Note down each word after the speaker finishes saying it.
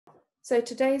So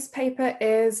today's paper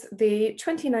is the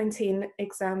 2019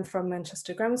 exam from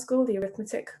Manchester Grammar School, the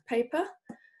arithmetic paper.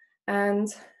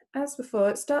 And as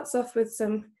before, it starts off with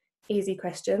some easy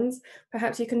questions.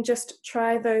 Perhaps you can just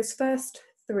try those first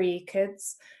 3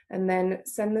 kids and then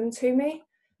send them to me.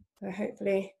 So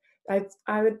hopefully,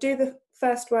 I would do the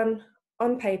first one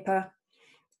on paper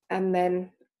and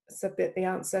then submit the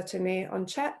answer to me on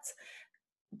chat.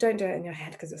 Don't do it in your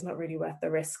head because it's not really worth the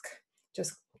risk.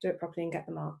 Just do it properly and get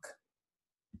the mark.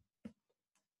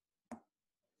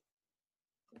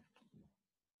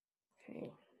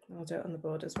 Okay, I'll do it on the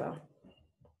board as well.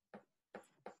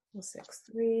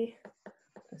 463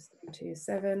 plus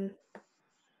 327.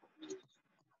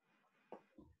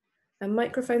 And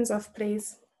microphones off,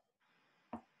 please.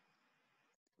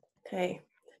 Okay,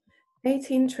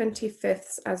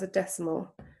 18/25ths as a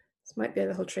decimal. This might be a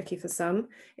little tricky for some.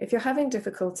 If you're having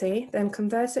difficulty, then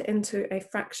convert it into a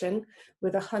fraction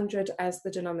with 100 as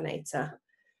the denominator.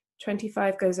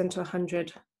 25 goes into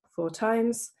 100 4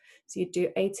 times, so you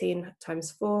do 18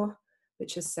 times 4,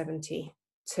 which is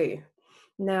 72.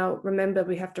 Now, remember,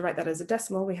 we have to write that as a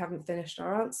decimal. We haven't finished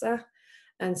our answer.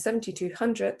 And 72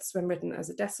 hundredths, when written as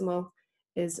a decimal,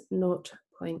 is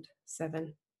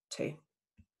 0.72.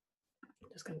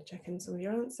 Just going to check in some of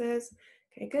your answers.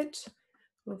 Okay, good.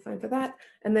 We'll fine for that.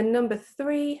 And then number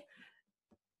 3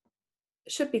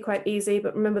 should be quite easy,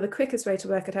 but remember the quickest way to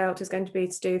work it out is going to be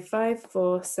to do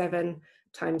 547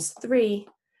 times 3,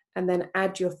 and then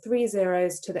add your 3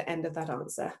 zeros to the end of that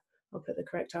answer. I'll put the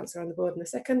correct answer on the board in a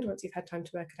second once you've had time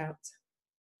to work it out.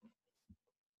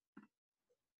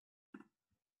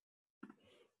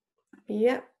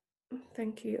 Yep,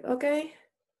 thank you. Okay,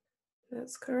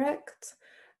 that's correct.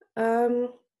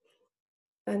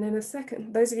 And in a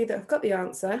second, those of you that have got the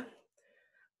answer,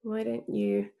 why don't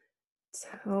you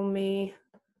tell me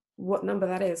what number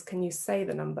that is? Can you say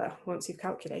the number once you've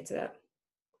calculated it?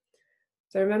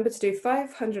 So remember to do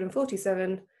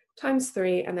 547 times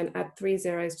 3 and then add 3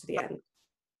 zeros to the end.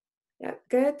 Yeah,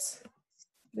 good.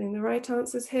 Doing the right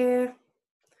answers here.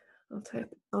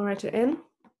 I'll write it in.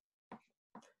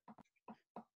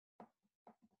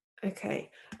 Okay.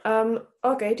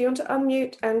 Okay, do you want to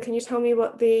unmute and can you tell me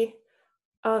what the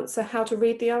answer, how to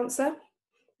read the answer,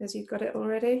 as you've got it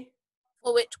already?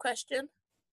 For which question?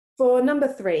 For number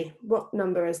 3, what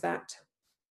number is that?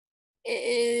 It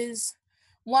is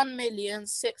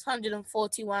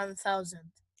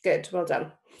 1,641,000. Good, well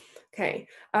done. Okay,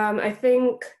 I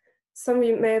think some of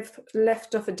you may have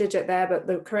left off a digit there, but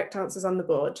the correct answer is on the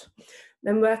board.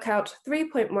 Then work out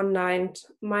 3.19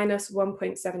 minus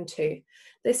 1.72.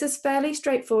 This is fairly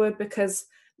straightforward because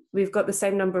we've got the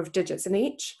same number of digits in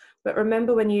each, but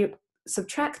remember when you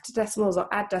subtract decimals or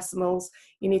add decimals,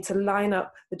 you need to line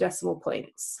up the decimal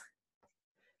points.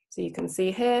 So you can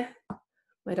see here,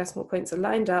 my decimal points are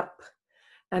lined up,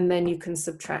 and then you can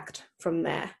subtract from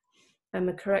there. And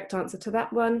the correct answer to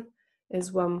that one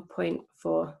is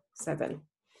 1.47.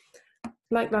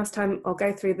 Like last time, I'll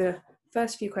go through the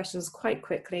first few questions quite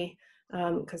quickly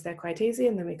because they're quite easy,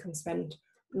 and then we can spend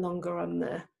longer on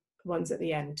the ones at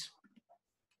the end.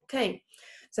 Okay,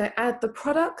 so add the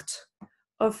product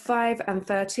of 5 and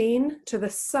 13 to the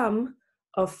sum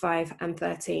of 5 and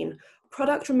 13.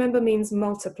 Product, remember, means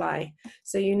multiply.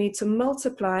 So you need to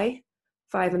multiply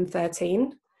 5 and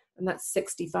 13, and that's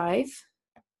 65.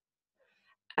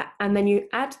 And then you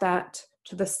add that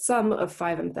to the sum of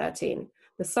 5 and 13.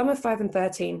 The sum of 5 and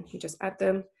 13, you just add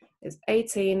them, is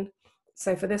 18.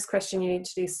 So for this question, you need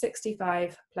to do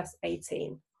 65 plus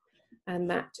 18, and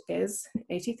that is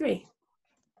 83.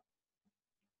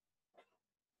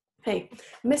 Okay,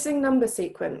 missing number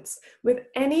sequence. With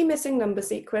any missing number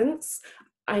sequence,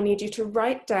 I need you to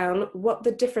write down what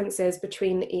the difference is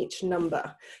between each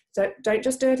number. So don't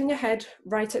just do it in your head,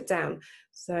 write it down.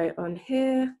 So on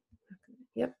here,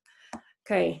 yep.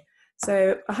 Okay,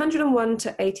 so 101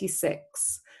 to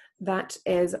 86, that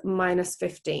is minus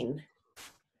 15.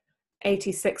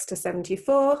 86 to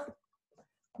 74,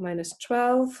 minus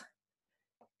 12.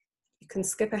 You can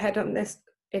skip ahead on this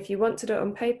if you want to do it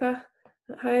on paper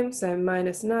at home, so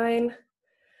minus 9.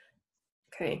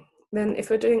 Okay, then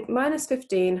if we're doing minus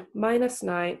 15, minus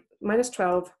 9, minus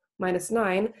 12, minus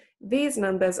 9, these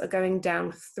numbers are going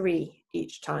down 3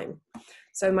 each time.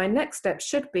 So my next step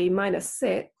should be minus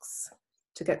 6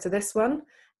 to get to this one,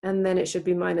 and then it should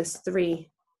be minus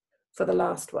 3 for the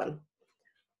last one.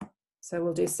 So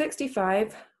we'll do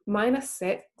 65 minus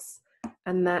 6,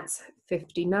 and that's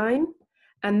 59.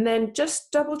 And then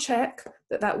just double check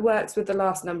that that works with the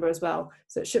last number as well.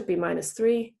 So it should be minus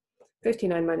 3.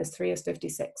 59 minus 3 is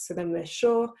 56. So then we're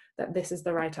sure that this is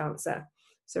the right answer.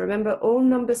 So remember, all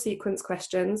number sequence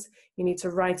questions, you need to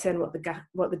write in what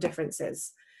the difference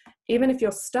is. Even if you're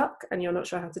stuck and you're not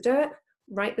sure how to do it,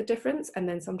 write the difference, and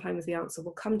then sometimes the answer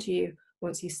will come to you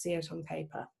once you see it on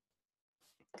paper.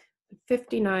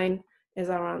 59 is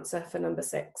our answer for number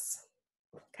 6.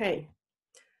 Okay,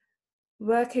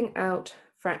 working out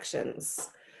fractions.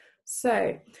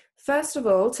 So first of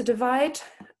all, to divide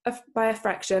by a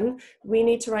fraction, we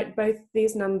need to write both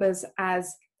these numbers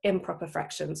as improper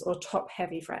fractions or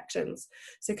top-heavy fractions.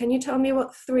 So can you tell me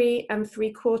what 3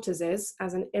 3/4 is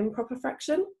as an improper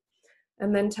fraction?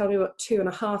 And then tell me what 2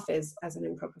 1/2 is as an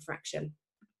improper fraction.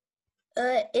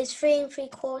 Is 3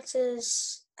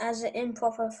 3/4 as an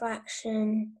improper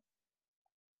fraction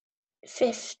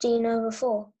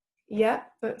 15/4? Yeah,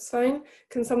 that's fine.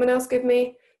 Can someone else give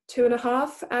me 2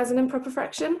 1/2 as an improper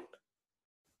fraction?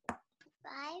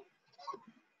 5.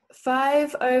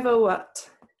 5 over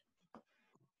what?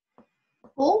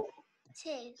 4.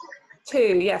 2.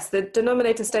 2, yes, the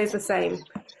denominator stays the same.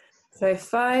 So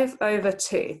 5 over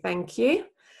 2, thank you.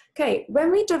 Okay,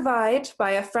 when we divide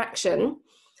by a fraction,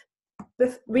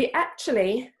 we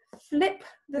actually flip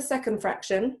the second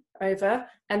fraction over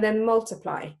and then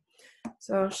multiply.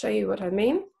 So I'll show you what I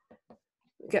mean.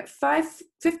 We get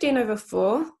 15 over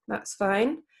 4, that's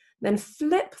fine. Then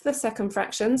flip the second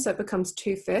fraction so it becomes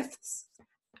 2/5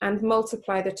 and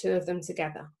multiply the two of them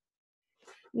together.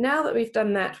 Now that we've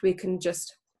done that, we can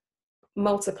just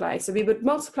multiply. So we would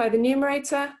multiply the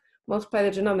numerator, multiply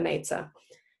the denominator.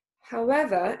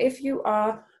 However, if you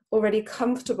are already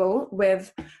comfortable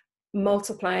with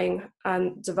multiplying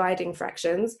and dividing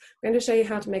fractions, I'm going to show you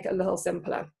how to make it a little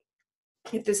simpler.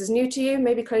 If this is new to you,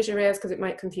 maybe close your ears because it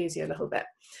might confuse you a little bit.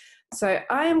 So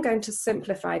I am going to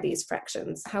simplify these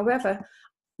fractions. However,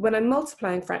 when I'm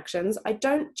multiplying fractions, I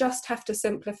don't just have to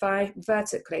simplify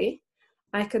vertically,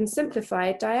 I can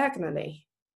simplify diagonally,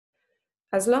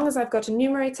 as long as I've got a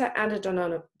numerator and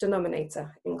a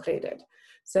denominator included.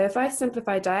 So if I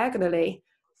simplify diagonally,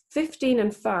 15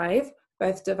 and 5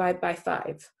 both divide by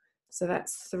 5. So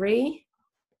that's 3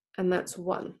 and that's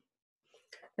 1.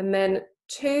 And then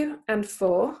 2 and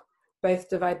 4 both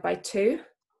divide by 2.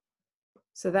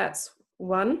 So that's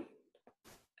 1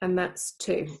 and that's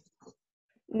 2.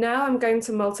 Now I'm going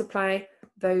to multiply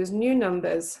those new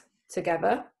numbers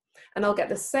together and I'll get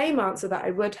the same answer that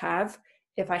I would have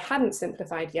if I hadn't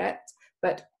simplified yet,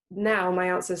 but now my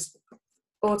answer is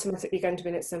automatically going to be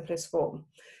in its simplest form.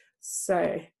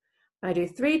 So I do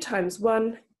 3 times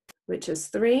 1, which is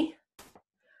 3.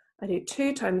 I do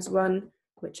 2 times 1,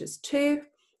 which is 2.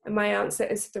 And my answer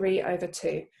is 3 over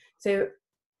 2. So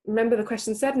remember the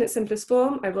question said in its simplest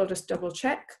form, I will just double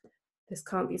check. This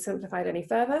can't be simplified any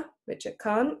further, which it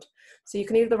can't. So you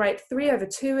can either write 3 over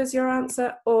 2 as your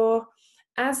answer, or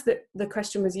as the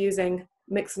question was using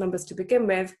mixed numbers to begin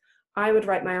with, I would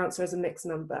write my answer as a mixed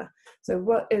number. So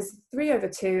what is 3 over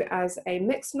 2 as a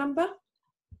mixed number?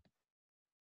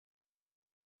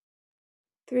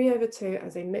 3 over 2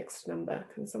 as a mixed number.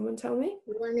 Can someone tell me?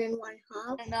 1 and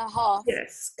 1/2. 1.5.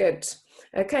 Yes, good.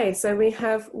 Okay, so we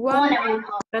have 1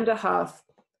 and a half.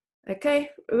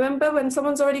 Okay, remember when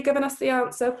someone's already given us the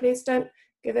answer, please don't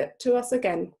give it to us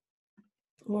again.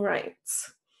 All right.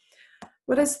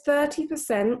 What is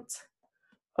 30%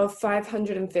 of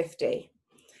 550?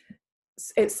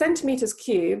 It's centimeters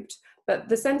cubed, but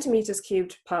the centimeters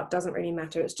cubed part doesn't really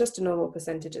matter. It's just a normal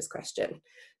percentages question.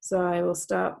 So I will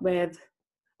start with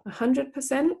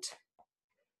 100%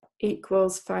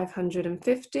 equals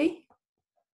 550.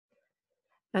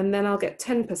 And then I'll get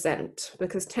 10%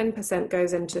 because 10%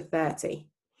 goes into 30.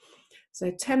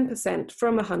 So 10%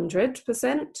 from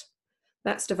 100%,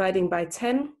 that's dividing by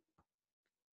 10.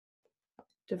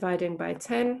 Dividing by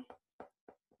 10.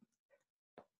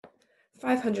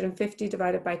 550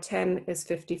 divided by 10 is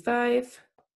 55.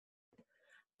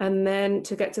 And then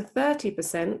to get to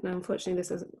 30%, now unfortunately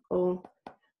this isn't all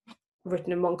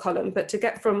written in one column, but to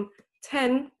get from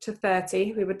 10 to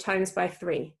 30, we would times by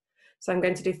 3. So I'm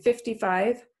going to do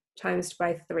 55 times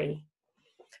by 3.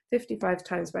 55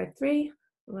 times by 3,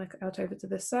 I'll work it out over to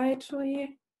this side for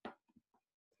you.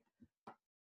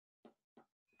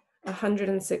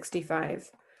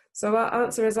 165. So our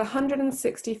answer is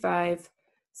 165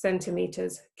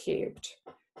 centimeters cubed,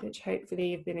 which hopefully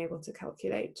you've been able to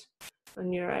calculate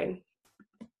on your own.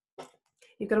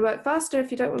 You've got to work faster if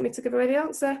you don't want me to give away the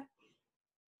answer.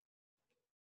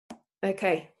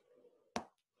 Okay.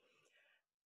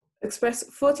 Express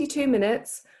 42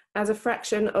 minutes as a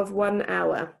fraction of 1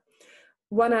 hour.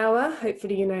 1 hour,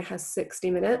 hopefully you know, has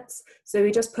 60 minutes. So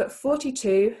we just put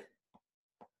 42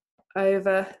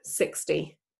 over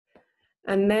 60.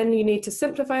 And then you need to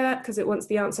simplify that because it wants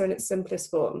the answer in its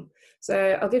simplest form.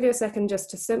 So I'll give you a second just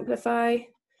to simplify.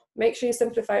 Make sure you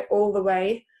simplify all the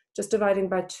way. Just dividing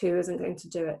by 2 isn't going to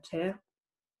do it here.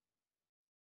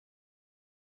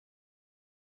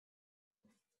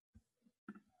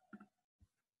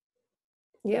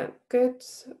 Yeah, good.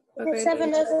 Okay.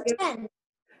 7 over 10.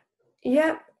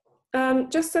 Yeah,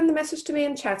 just send the message to me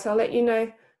in chat. I'll let you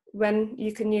know when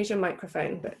you can use your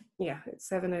microphone, but yeah, it's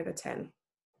 7 over 10.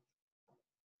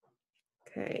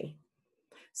 Okay,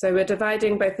 so we're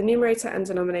dividing both the numerator and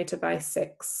denominator by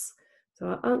 6. So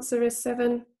our answer is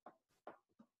 7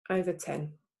 over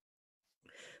 10.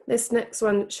 This next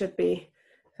one should be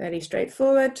fairly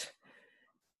straightforward.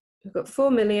 We've got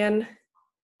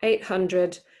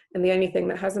 4,800,000, and the only thing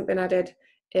that hasn't been added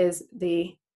is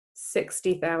the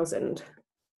 60,000.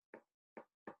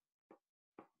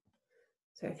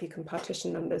 So if you can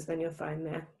partition numbers, then you're fine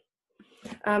there.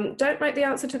 Don't write the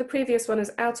answer to the previous one as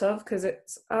out of, because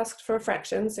it's asked for a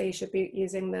fraction, so you should be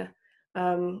using the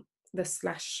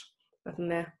slash button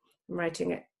there and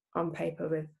writing it on paper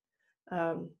with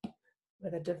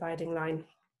a dividing line.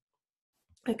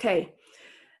 Okay,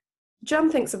 John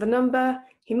thinks of a number,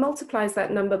 he multiplies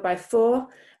that number by 4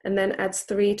 and then adds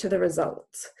 3 to the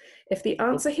result. If the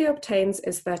answer he obtains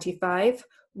is 35,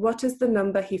 what is the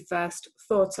number he first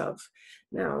thought of?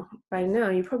 Now, by now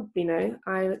you probably know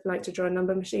I would like to draw a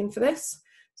number machine for this,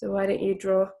 so why don't you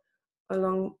draw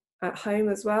along at home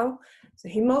as well? So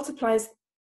he multiplies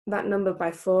that number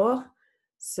by 4,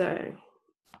 so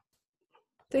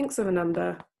thinks of a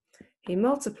number, he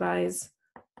multiplies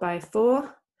by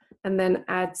 4 and then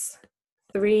adds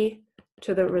 3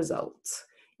 to the result.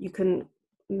 You can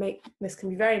make, this can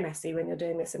be very messy when you're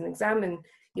doing this in an exam, and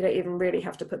you don't even really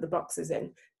have to put the boxes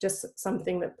in, just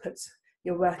something that puts,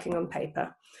 you're working on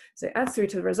paper. So it adds 3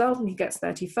 to the result and he gets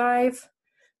 35.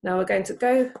 Now we're going to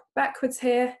go backwards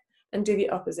here and do the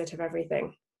opposite of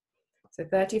everything. So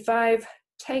 35,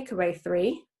 take away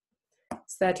 3,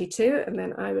 it's 32, and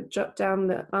then I would jot down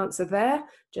the answer there,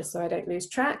 just so I don't lose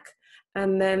track.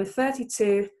 And then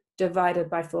 32 divided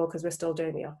by 4, because we're still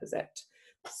doing the opposite.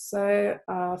 So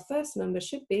our first number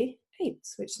should be 8,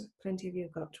 which plenty of you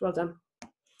have got. Well done.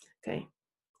 Okay,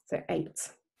 so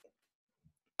 8.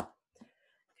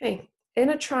 Okay, in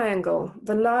a triangle,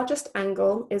 the largest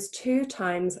angle is 2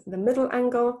 times the middle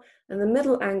angle, and the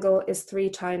middle angle is 3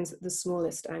 times the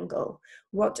smallest angle.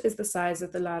 What is the size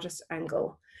of the largest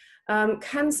angle?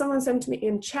 Can someone send to me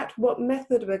in chat what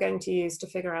method we're going to use to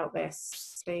figure out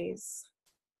this, please?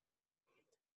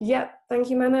 Yep, thank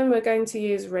you, Manon. We're going to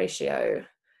use ratio.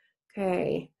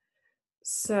 Okay,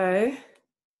 so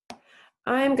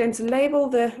I'm going to label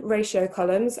the ratio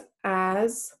columns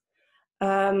as,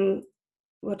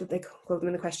 what did they call them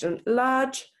in the question?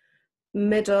 Large,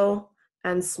 middle,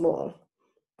 and small.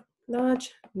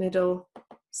 Large, middle,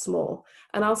 small.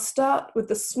 And I'll start with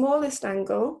the smallest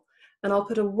angle, and I'll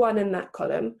put a 1 in that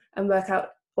column and work out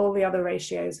all the other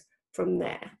ratios from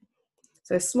there.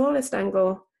 So smallest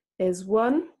angle is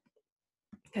 1.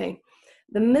 Okay,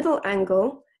 the middle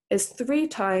angle is 3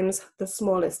 times the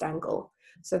smallest angle.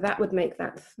 So that would make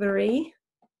that 3.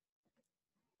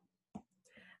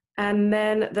 And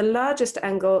then the largest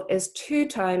angle is 2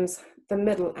 times the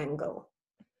middle angle.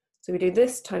 So we do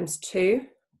this times 2,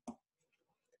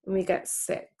 and we get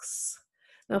 6.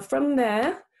 Now from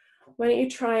there, why don't you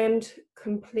try and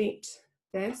complete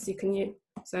this? You can use,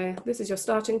 so this is your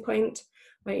starting point.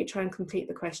 Why don't you try and complete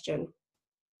the question?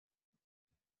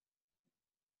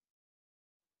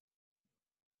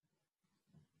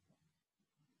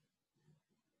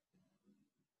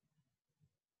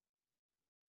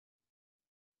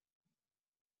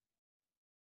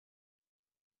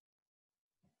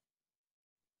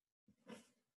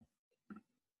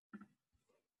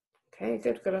 Okay,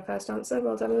 good, got our first answer.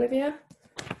 Well done, Olivia.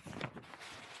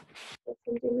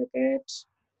 Good.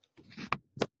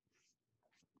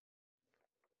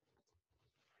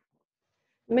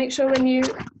 Make sure when you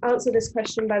answer this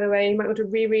question, by the way, you might want to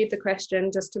reread the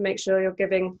question just to make sure you're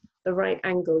giving the right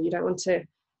angle. You don't want to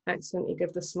accidentally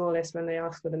give the smallest when they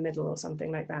ask for the middle or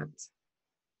something like that.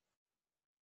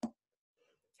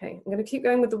 Okay, I'm going to keep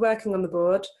going with the working on the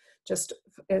board, just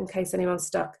in case anyone's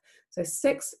stuck. So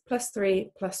 6 plus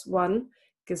 3 plus 1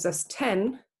 gives us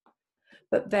 10,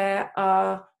 but there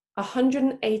are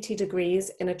 180 degrees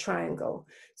in a triangle.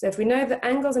 So if we know that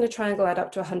angles in a triangle add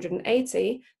up to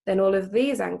 180, then all of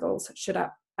these angles should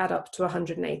add up to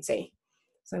 180.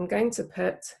 So I'm going to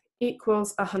put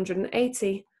equals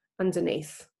 180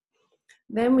 underneath.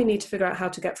 Then we need to figure out how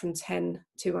to get from 10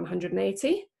 to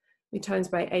 180. We times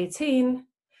by 18,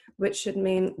 which should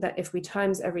mean that if we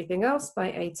times everything else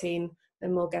by 18,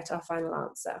 then we'll get our final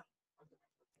answer.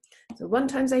 So 1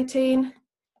 times 18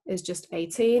 is just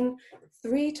 18.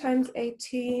 3 times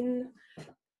 18,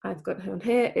 I've got on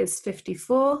here, is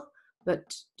 54,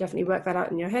 but definitely work that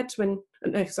out in your head when,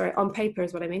 no, sorry, on paper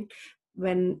is what I mean,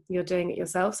 when you're doing it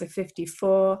yourself. So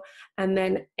 54, and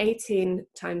then 18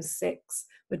 times 6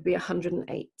 would be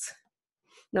 108.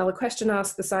 Now the question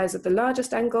asks the size of the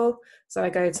largest angle, so I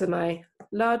go to my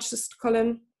largest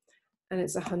column, and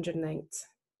it's 108.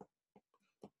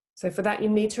 So for that, you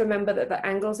need to remember that the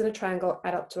angles in a triangle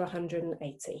add up to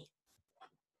 180.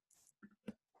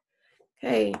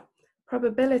 Okay,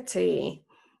 probability,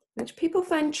 which people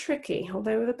find tricky,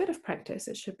 although with a bit of practice,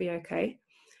 it should be okay.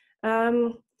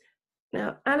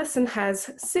 Now, Alison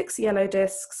has 6 yellow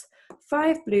discs,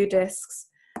 5 blue discs,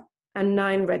 and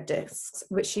 9 red discs,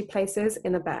 which she places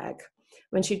in a bag.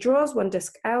 When she draws one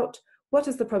disc out, what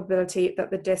is the probability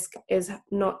that the disc is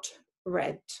not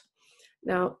red?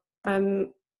 Now,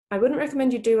 I wouldn't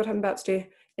recommend you do what I'm about to do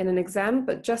in an exam,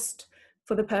 but just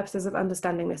for the purposes of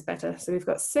understanding this better. So we've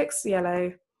got 6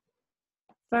 yellow,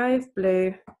 5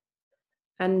 blue,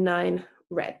 and 9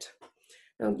 red.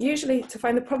 Now, usually to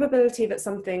find the probability that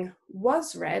something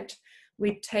was red,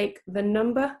 we take the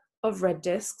number of red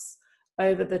discs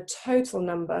over the total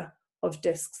number of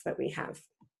discs that we have.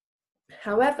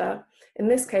 However, in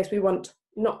this case, we want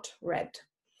not red.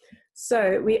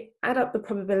 So we add up the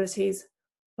probabilities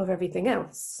of everything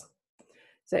else.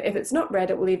 So if it's not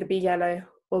red, it will either be yellow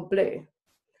or blue.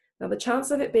 Now the chance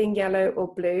of it being yellow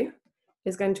or blue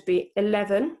is going to be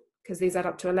 11, because these add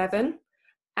up to 11,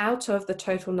 out of the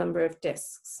total number of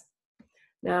discs.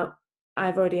 Now,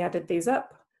 I've already added these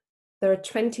up. There are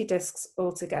 20 discs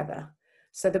altogether.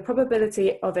 So the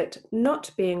probability of it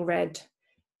not being red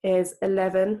is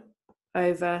 11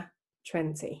 over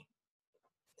 20.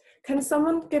 Can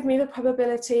someone give me the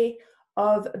probability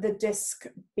of the disc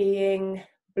being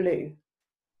blue?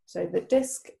 So the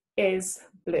disc is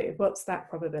blue. What's that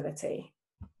probability?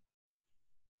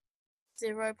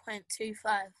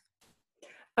 0.25.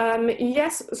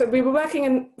 Yes, so we were working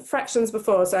in fractions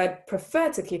before, so I'd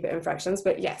prefer to keep it in fractions,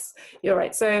 but yes, you're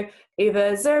right. So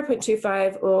either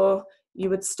 0.25, or you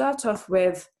would start off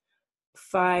with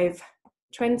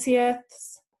 5/20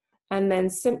 and then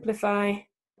simplify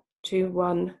to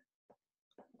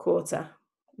 1/4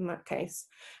 in that case.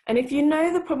 And if you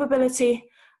know the probability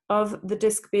of the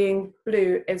disc being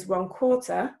blue is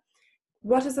 1/4,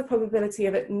 what is the probability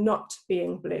of it not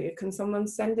being blue? Can someone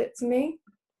send it to me?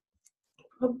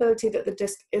 Probability that the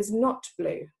disc is not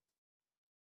blue.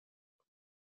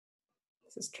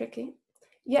 This is tricky.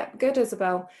 Yep, good,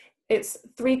 Isabel. It's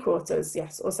 3/4,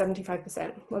 yes, or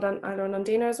 75%. Well done, Isla and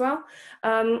Ondina as well.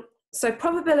 So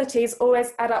probabilities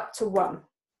always add up to 1.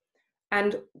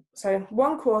 And so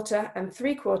 1/4 and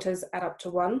 3/4 add up to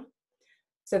 1.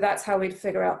 So that's how we'd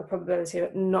figure out the probability of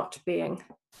it not being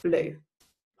blue.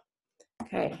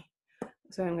 Okay,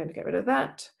 so I'm going to get rid of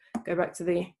that. Go back to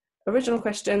the original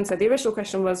question. So the original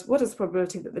question was, what is the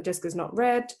probability that the disc is not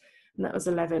red? And that was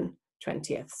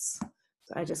 11/20. So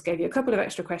I just gave you a couple of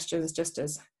extra questions just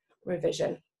as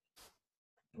revision.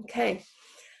 Okay,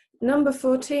 number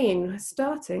 14, we're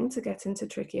starting to get into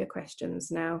trickier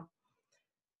questions now.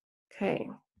 Okay,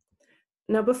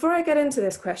 now before I get into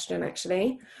this question,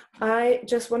 actually, I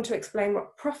just want to explain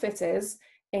what profit is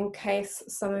in case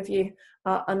some of you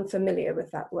are unfamiliar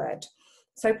with that word.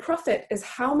 So profit is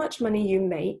how much money you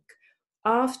make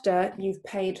after you've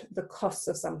paid the costs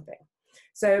of something.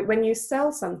 So when you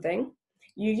sell something,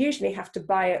 you usually have to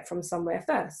buy it from somewhere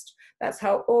first. That's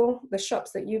how all the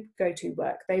shops that you go to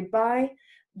work. They buy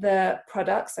the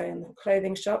product, so in the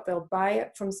clothing shop, they'll buy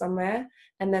it from somewhere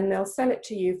and then they'll sell it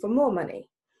to you for more money.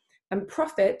 And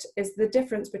profit is the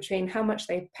difference between how much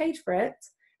they paid for it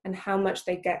and how much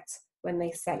they get when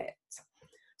they sell it.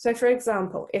 So for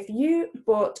example, if you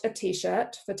bought a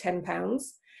t-shirt for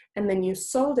 £10 and then you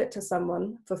sold it to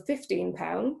someone for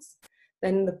 £15,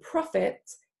 then the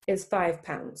profit is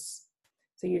 £5.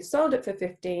 So you sold it for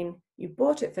 15, you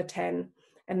bought it for 10,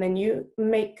 and then you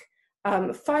make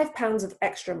 £5 of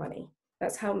extra money.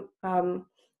 That's how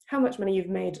much money you've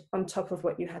made on top of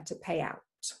what you had to pay out.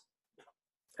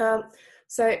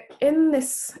 So in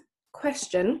this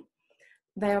question,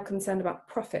 they are concerned about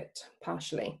profit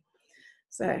partially.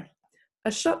 So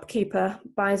a shopkeeper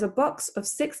buys a box of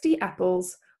 60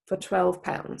 apples for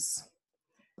 £12.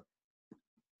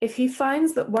 If he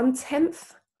finds that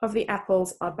 1/10 of the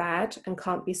apples are bad and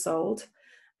can't be sold,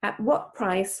 at what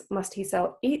price must he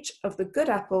sell each of the good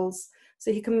apples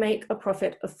so he can make a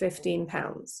profit of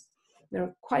 £15? There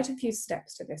are quite a few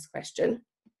steps to this question.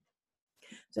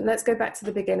 So let's go back to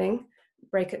the beginning,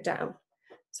 break it down.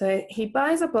 So he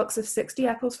buys a box of 60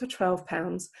 apples for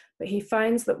 £12, but he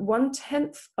finds that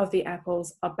 1/10 of the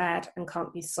apples are bad and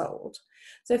can't be sold.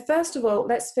 So first of all,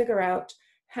 let's figure out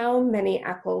how many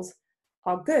apples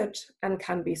are good and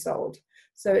can be sold.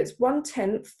 So it's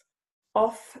 1/10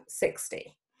 off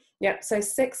 60. Yep, so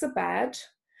 6 are bad,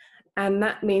 and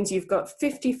that means you've got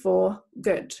 54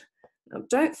 good. Now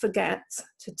don't forget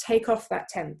to take off that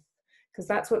 10th, because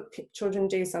that's what children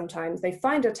do sometimes. They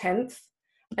find a 10th,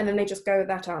 and then they just go with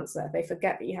that answer. They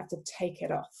forget that you have to take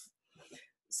it off.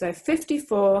 So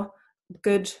 54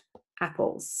 good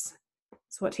apples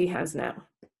is what he has now.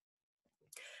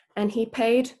 And he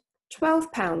paid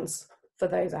 £12 for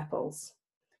those apples.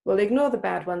 We'll ignore the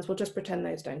bad ones. We'll just pretend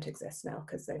those don't exist now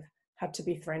because they've had to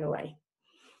be thrown away.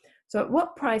 So at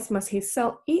what price must he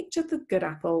sell each of the good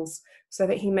apples so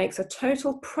that he makes a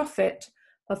total profit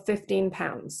of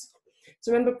 £15?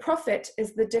 So remember, profit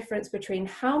is the difference between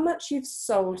how much you've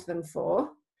sold them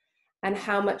for and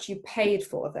how much you paid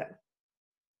for them.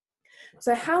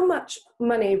 So how much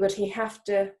money would he have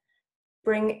to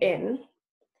bring in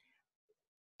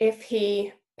if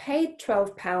he paid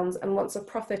 £12 and wants a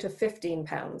profit of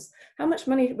 £15? How much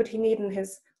money would he need in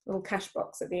his little cash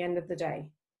box at the end of the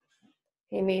day?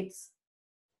 He needs,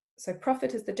 so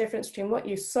profit is the difference between what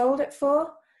you sold it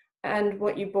for and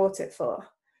what you bought it for.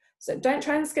 So don't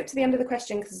try and skip to the end of the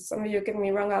question because some of you are giving me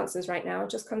wrong answers right now.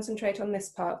 Just concentrate on this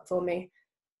part for me.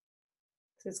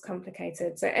 It's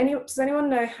complicated. So does anyone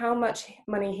know how much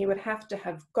money he would have to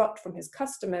have got from his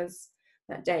customers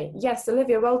that day? Yes,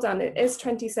 Olivia, well done. It is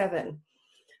 27.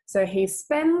 So he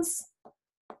spends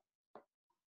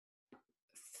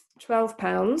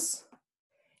 £12.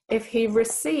 If he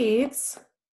receives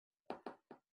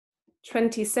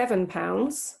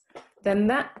 £27, then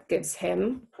that gives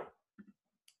him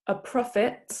a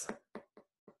profit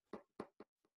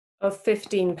of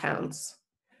 £15.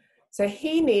 So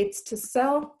he needs to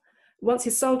sell, once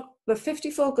he's sold the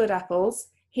 54 good apples,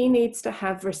 he needs to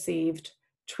have received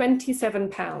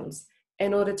 £27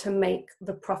 in order to make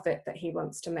the profit that he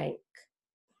wants to make.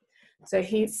 So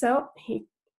he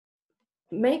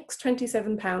makes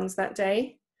 £27 that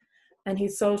day, and he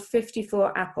sold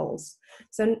 54 apples.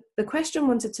 So the question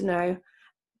wanted to know,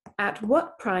 at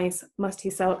what price must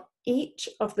he sell each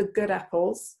of the good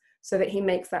apples so that he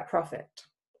makes that profit?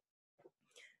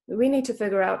 We need to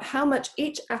figure out how much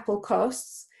each apple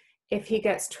costs if he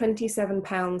gets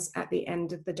 £27 at the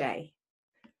end of the day.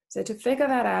 So to figure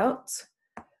that out,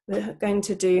 we're going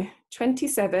to do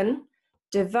 27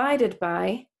 divided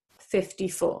by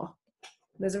 54.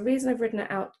 There's a reason I've written it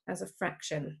out as a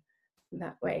fraction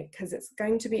that way, because it's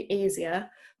going to be easier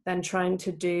than trying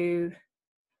to do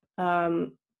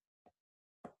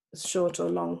short or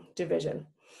long division.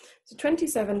 So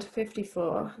 27 to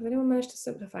 54, has anyone managed to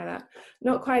simplify that?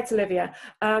 Not quite, Olivia.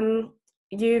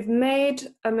 You've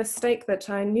made a mistake that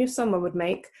I knew someone would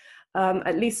make,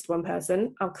 at least one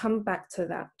person. I'll come back to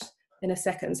that in a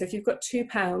second. So if you've got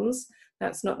 £2,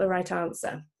 that's not the right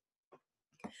answer.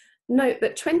 Note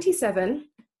that 27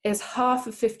 is half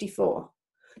of 54.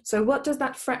 So what does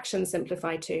that fraction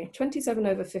simplify to? 27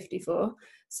 over 54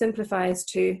 simplifies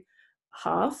to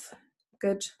half.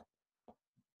 Good,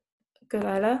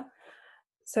 Isla.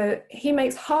 So he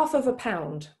makes half of a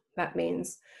pound, that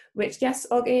means, which, yes,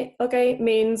 Oge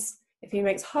means if he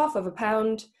makes half of a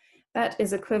pound, that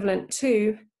is equivalent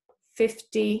to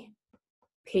 50p.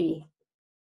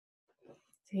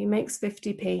 So he makes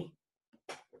 50p.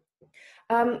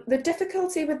 The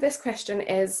difficulty with this question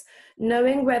is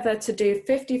knowing whether to do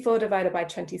 54 divided by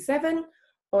 27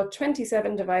 or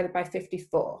 27 divided by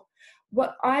 54.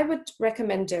 What I would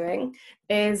recommend doing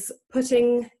is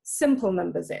putting simple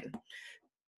numbers in.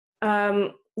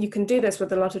 You can do this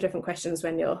with a lot of different questions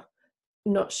when you're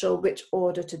not sure which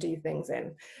order to do things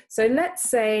in. So let's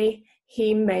say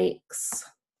he makes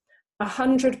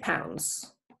 £100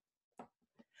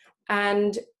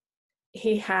 and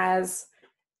he has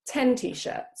 10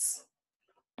 t-shirts.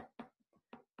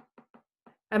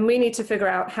 And we need to figure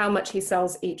out how much he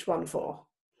sells each one for.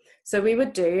 So we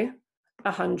would do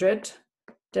 100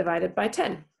 divided by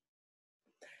 10.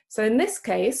 So in this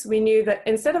case, we knew that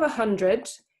instead of 100,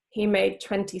 he made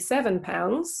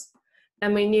 £27,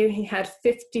 and we knew he had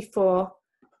 54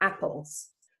 apples.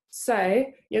 So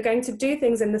you're going to do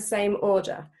things in the same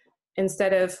order.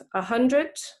 Instead of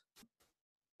 100,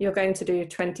 you're going to do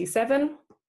 27,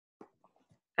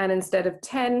 and instead of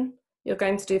 10, you're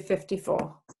going to do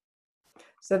 54.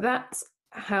 So that's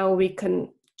how we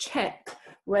can check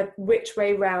which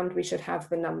way round we should have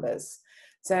the numbers.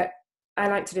 So I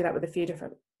like to do that with a few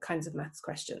different kinds of maths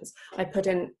questions. I put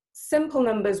in simple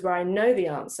numbers where I know the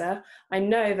answer. I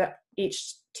know that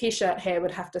each t-shirt here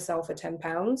would have to sell for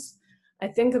 £10. I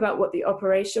think about what the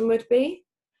operation would be,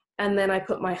 and then I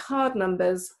put my hard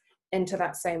numbers into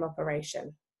that same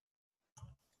operation.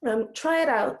 Try it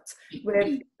out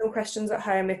with some questions at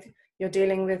home if you're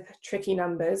dealing with tricky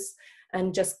numbers,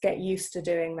 and just get used to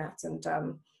doing that. And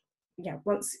yeah,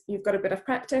 once you've got a bit of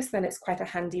practice, then it's quite a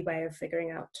handy way of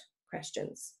figuring out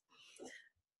questions.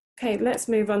 Okay, let's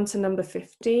move on to number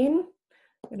 15.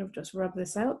 I'm going to just rub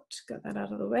this out, get that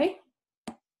out of the way.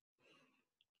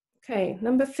 Okay,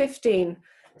 number 15,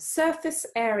 surface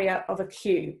area of a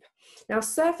cube. Now,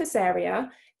 surface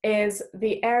area is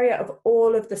the area of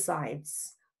all of the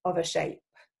sides of a shape.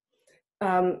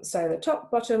 So the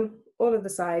top, bottom, all of the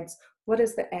sides, what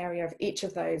is the area of each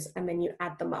of those? And then you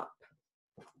add them up.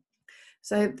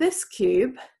 So this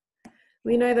cube,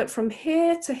 we know that from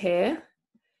here to here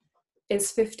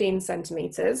is 15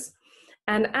 centimeters.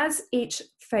 And as each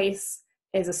face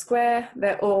is a square,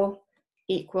 they're all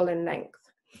equal in length.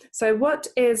 So what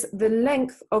is the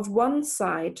length of one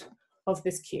side of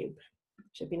this cube?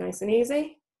 Should be nice and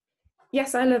easy.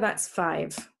 Yes, Isla, that's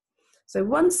 5. So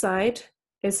one side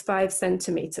is 5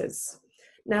 centimeters.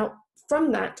 Now,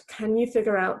 from that, can you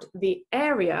figure out the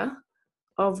area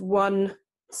of one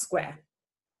square?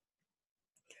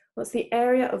 What's the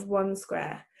area of one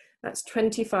square? That's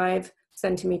 25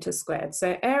 centimeters squared.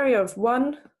 So area of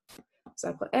one, so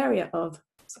I've got area of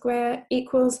square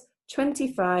equals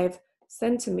 25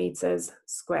 centimeters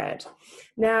squared.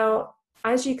 Now,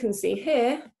 as you can see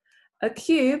here, a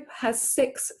cube has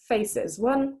 6 faces.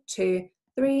 1, 2,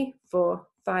 3, 4,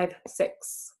 5,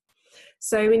 6.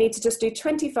 So we need to just do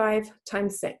 25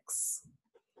 times 6.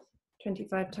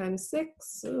 25 times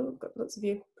 6, oh, got lots of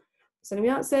you sending me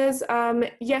answers.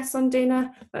 Yes,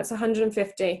 Undina, that's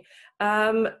 150.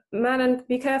 Manon,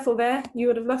 be careful there. You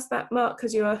would have lost that mark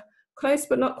because you were close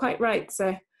but not quite right.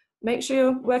 So make sure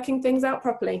you're working things out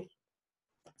properly.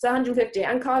 So 150.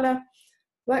 And Carla,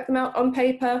 work them out on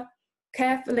paper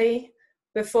carefully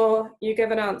before you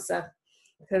give an answer,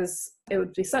 because it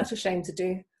would be such a shame to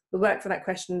do the work for that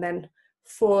question and then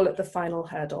fall at the final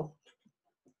hurdle.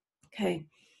 Okay,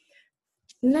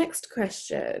 next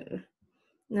question.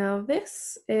 Now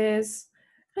this is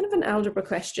kind of an algebra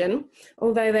question,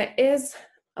 although there is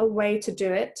a way to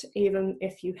do it even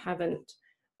if you haven't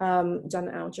done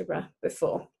algebra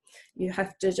before. You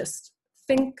have to just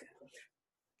think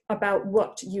about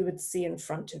what you would see in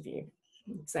front of you.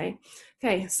 Say,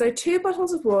 okay, so 2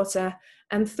 bottles of water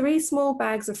and 3 small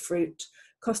bags of fruit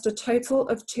cost a total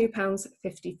of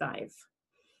 £2.55.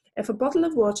 If a bottle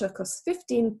of water costs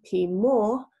 15p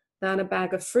more than a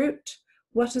bag of fruit,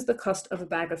 what is the cost of a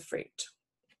bag of fruit?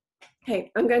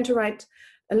 Okay, I'm going to write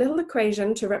a little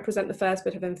equation to represent the first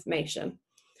bit of information.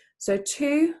 So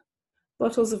 2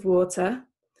 bottles of water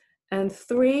and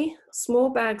 3 small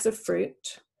bags of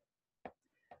fruit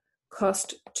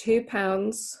cost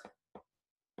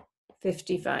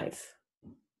 £2.55.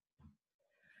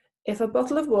 If a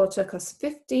bottle of water costs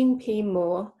 15p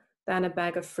more than a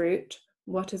bag of fruit,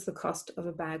 what is the cost of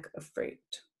a bag of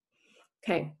fruit?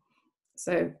 Okay,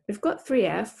 so we've got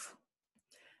 3F.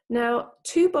 Now,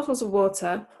 2 bottles of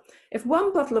water, if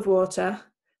 1 bottle of water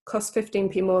costs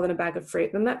 15p more than a bag of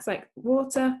fruit, then that's like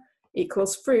water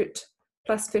equals fruit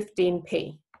plus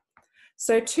 15p.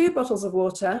 So 2 bottles of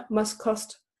water must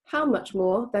cost how much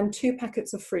more than 2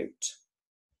 packets of fruit?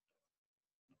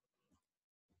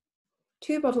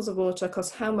 2 bottles of water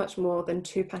cost how much more than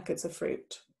 2 packets of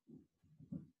fruit?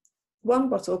 1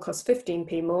 bottle costs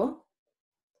 15p more,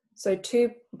 so 2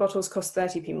 bottles cost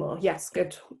 30p more. Yes,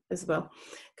 good, Isabel.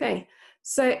 Okay,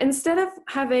 so instead of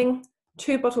having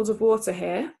 2 bottles of water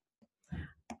here,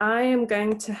 I am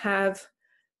going to have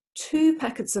 2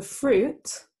 packets of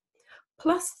fruit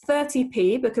plus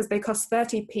 30p, because they cost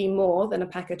 30p more than a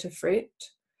packet of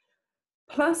fruit,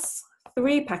 plus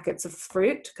 3 packets of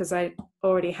fruit, because I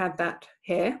already had that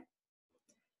here,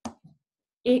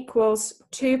 equals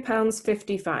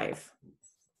 £2.55.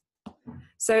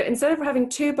 So instead of having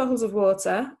 2 bottles of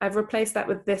water, I've replaced that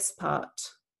with this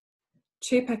part,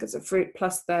 2 packets of fruit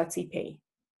plus 30p.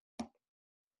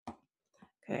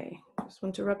 Okay, just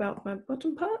want to rub out my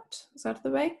bottom part, it's out of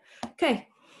the way. Okay,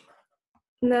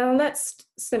 now let's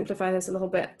simplify this a little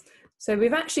bit. So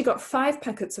we've actually got 5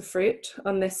 packets of fruit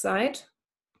on this side,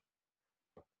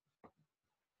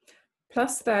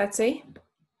 plus 30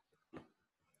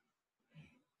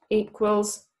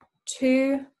 equals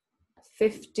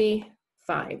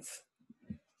 2.55.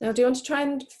 Now, do you want to try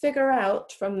and figure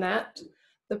out from that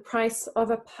the price of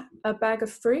a bag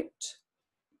of fruit?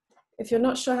 If you're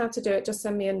not sure how to do it, just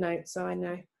send me a note so I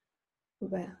know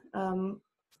where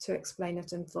to explain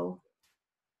it in full.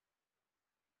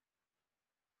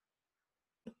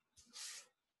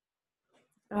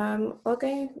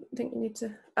 Okay, I think you need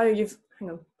to, oh, hang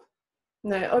on.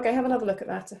 No, okay, have another look at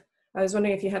that. I was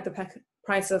wondering if you had the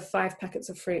price of 5 packets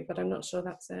of fruit, but I'm not sure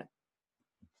that's it.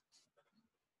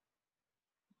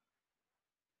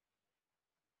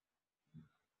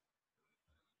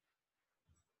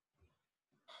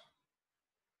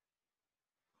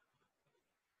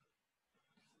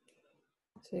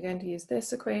 So you're going to use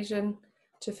this equation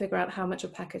to figure out how much a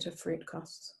packet of fruit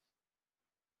costs.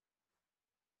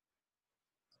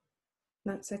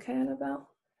 That's okay, Annabelle.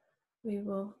 We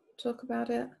will talk about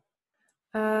it.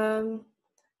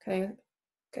 Okay,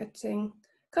 getting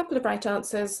a couple of right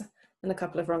answers and a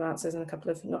couple of wrong answers and a couple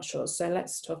of not sure. So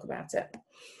let's talk about it.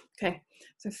 Okay,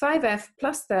 so 5F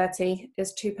plus 30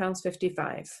 is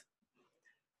 £2.55.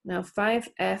 Now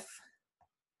 5F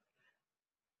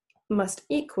must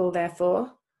equal,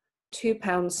 therefore,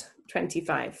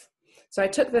 £2.25. So I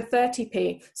took the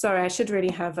 30p. Sorry, I should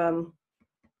really have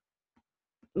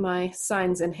my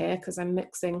signs in here because I'm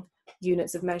mixing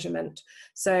units of measurement.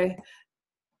 So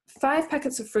 5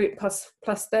 packets of fruit plus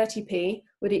 30p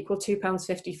would equal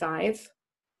 £2.55.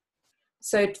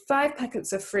 So 5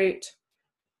 packets of fruit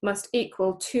must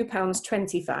equal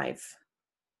 £2.25.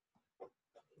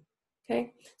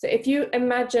 Okay, so if you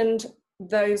imagined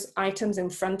those items in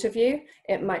front of you,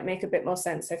 it might make a bit more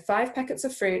sense. So 5 packets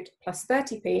of fruit plus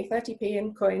 30p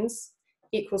in coins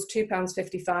equals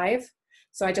 £2.55.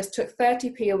 So I just took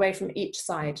 30p away from each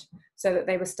side so that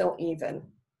they were still even.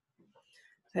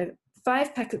 So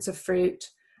 5 packets of fruit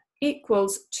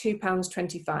equals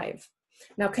 £2.25.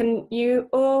 Now, can you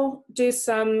all do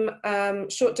some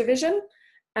short division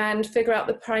and figure out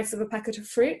the price of a packet of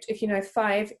fruit if you know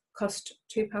 5 cost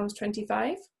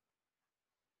 £2.25?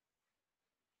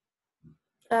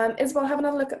 Isabel, have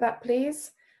another look at that,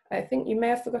 please. I think you may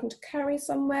have forgotten to carry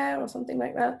somewhere or something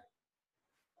like that.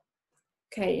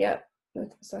 Okay, yep. We're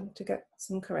starting to get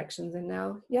some corrections in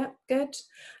now. Yeah, good.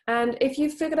 And if you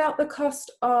figured out the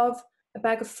cost of a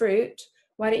bag of fruit,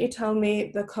 why don't you tell me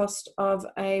the cost of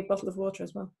a bottle of water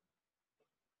as well?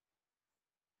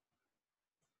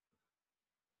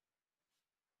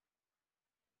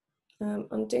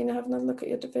 And Dina, have another look at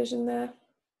your division there.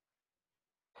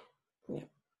 Yeah,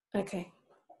 okay.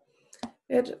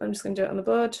 Good, I'm just going to do it on the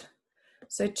board.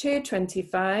 So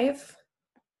 225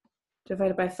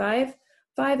 divided by 5.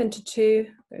 5 into 2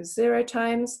 goes 0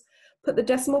 times. Put the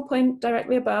decimal point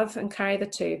directly above and carry the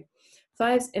 2.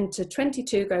 5s into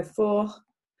 22 go 4.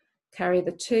 Carry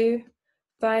the 2.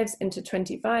 5s into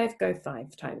 25 go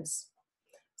 5 times.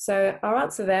 So our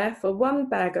answer there for one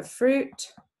bag of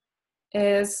fruit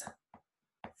is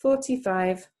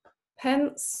 45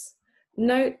 pence.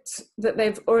 Note that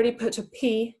they've already put a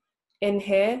p in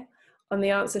here on the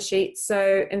answer sheet.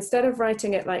 So instead of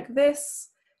writing it like this,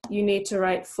 you need to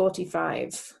write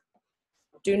 45.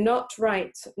 Do not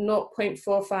write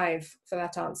 0.45 for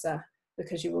that answer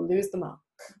because you will lose the mark,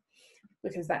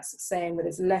 because that's saying that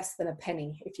it's less than a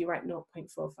penny if you write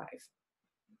 0.45.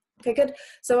 Okay, good.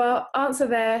 So our answer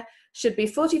there should be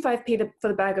 45p for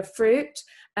the bag of fruit,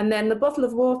 and then the bottle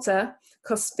of water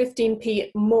costs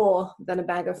 15p more than a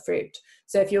bag of fruit.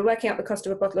 So if you're working out the cost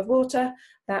of a bottle of water,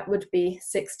 that would be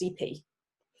 60p.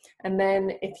 And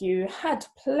then if you had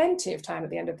plenty of time at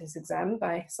the end of this exam,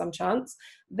 by some chance,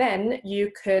 then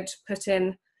you could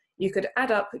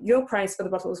add up your price for the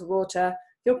bottles of water,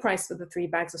 your price for the 3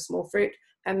 bags of small fruit,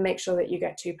 and make sure that you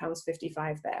get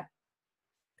 £2.55 there.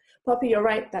 Poppy, you're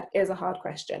right, that is a hard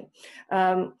question.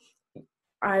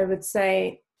 I would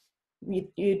say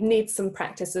you'd need some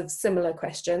practice of similar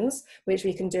questions, which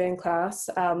we can do in class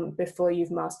before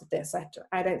you've mastered this.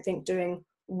 I don't think doing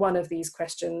one of these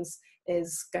questions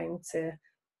is going to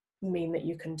mean that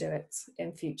you can do it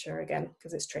in future again,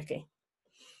 because it's tricky.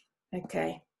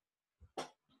 Okay.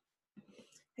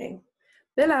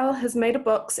 Bilal has made a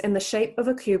box in the shape of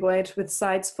a cuboid with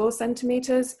sides 4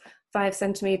 centimeters, 5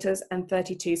 centimeters, and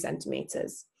 32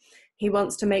 centimeters. He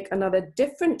wants to make another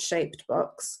different shaped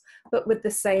box, but with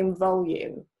the same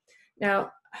volume.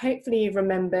 Now, hopefully you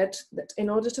remembered that in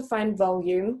order to find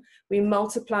volume, we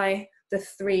multiply the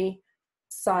 3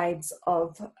 sides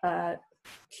of a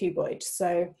cuboid.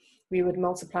 So we would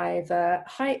multiply the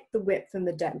height, the width, and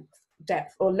the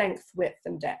depth, or length, width,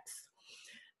 and depth.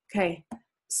 Okay,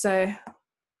 so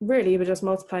really we're just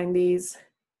multiplying these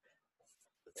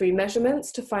 3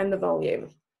 measurements to find the volume.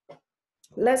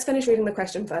 Let's finish reading the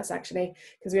question first, actually,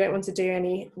 because we don't want to do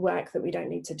any work that we don't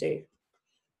need to do.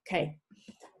 Okay,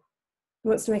 he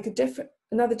wants to make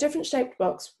another different shaped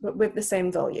box, but with the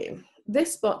same volume.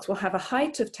 This box will have a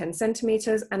height of 10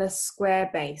 centimeters and a square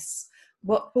base.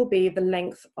 What will be the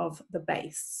length of the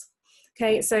base?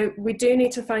 Okay, so we do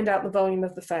need to find out the volume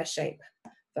of the first shape.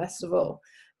 first of all.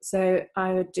 So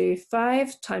I would do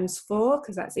 5 times 4,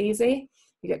 because that's easy.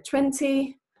 You get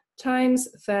 20 times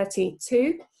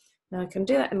 32. Now I can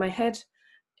do that in my head.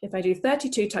 If I do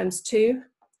 32 times 2,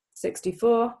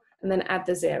 64, and then add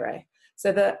the 0.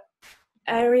 So the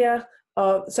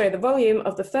the volume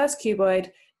of the first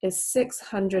cuboid is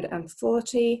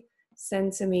 640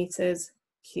 centimeters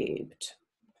cubed.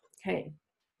 Okay,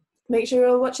 make sure you're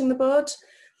all watching the board.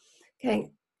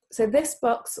 Okay, so this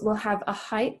box will have a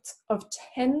height of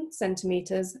 10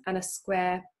 centimeters and a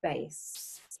square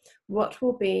base. What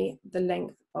will be the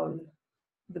length on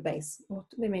the base? What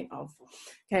do they mean of?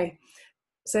 Okay,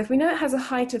 so if we know it has a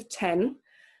height of 10,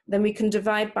 then we can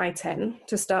divide by 10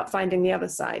 to start finding the other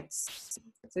sides.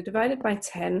 So divided by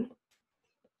 10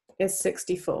 is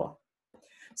 64.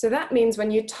 So that means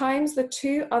when you times the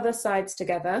two other sides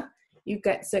together, you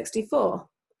get 64.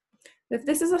 If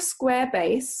this is a square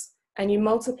base and you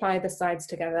multiply the sides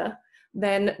together,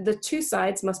 then the two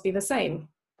sides must be the same.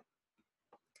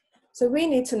 So we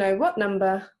need to know what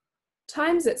number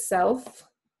times itself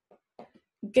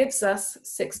gives us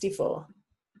 64.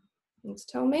 Want to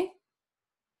tell me?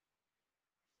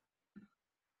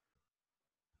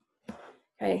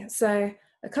 Okay, so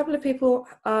a couple of people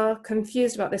are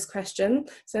confused about this question.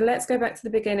 So let's go back to the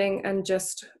beginning and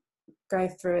just go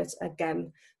through it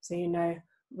again so you know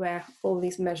where all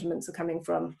these measurements are coming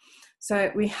from.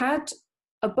 So we had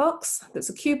a box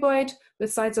that's a cuboid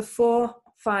with sides of 4,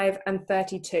 5, and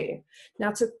 32.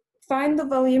 Now to find the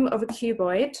volume of a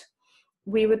cuboid,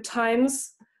 we would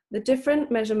times the different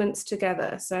measurements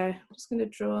together. So I'm just going to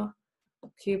draw a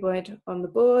cuboid on the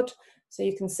board so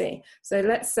you can see. So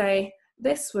let's say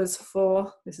this was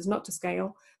 4, this is not to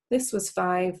scale, this was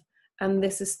 5, and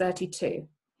this is 32.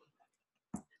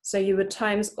 So you would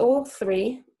times all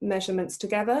three measurements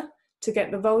together to get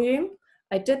the volume.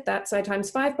 I did that, so I times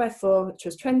 5 by 4, which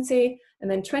was 20, and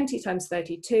then 20 times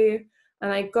 32,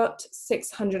 and I got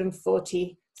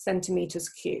 640 centimeters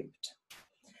cubed.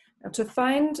 Now to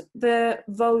find the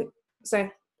volume, so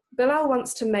Bilal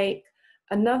wants to make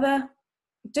another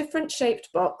different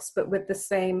shaped box, but with the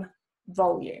same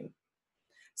volume.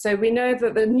 So we know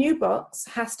that the new box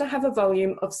has to have a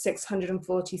volume of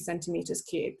 640 centimeters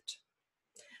cubed.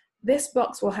 This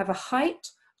box will have a height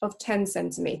of 10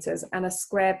 centimeters and a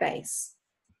square base.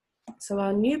 So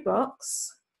our new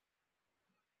box,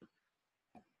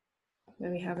 where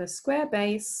we have a square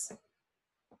base,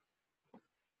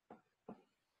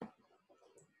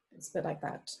 it's a bit like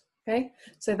that, okay?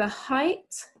 So the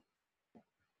height,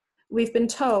 we've been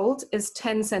told, is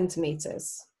 10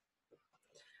 centimeters.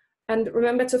 And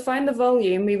remember, to find the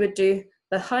volume, we would do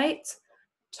the height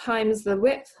times the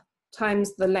width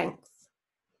times the length.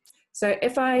 So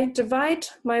if I divide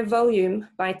my volume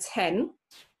by 10,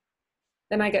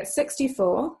 then I get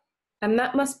 64, and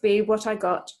that must be what I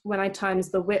got when I times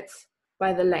the width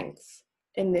by the length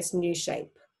in this new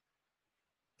shape.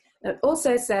 It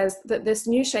also says that this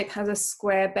new shape has a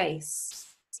square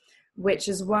base, which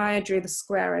is why I drew the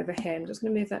square over here. I'm just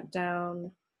going to move that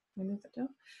down.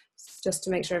 Just to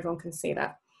make sure everyone can see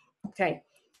that. Okay,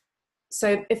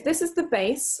 so if this is the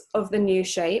base of the new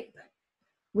shape,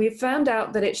 we've found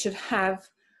out that it should have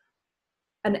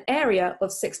an area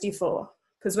of 64,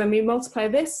 because when we multiply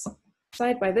this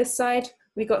side by this side,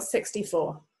 we got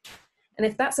 64. And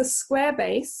if that's a square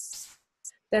base,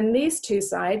 then these two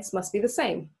sides must be the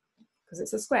same, because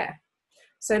it's a square.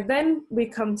 So then we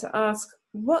come to ask,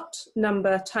 what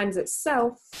number times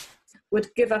itself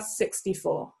would give us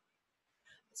 64?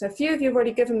 So a few of you have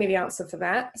already given me the answer for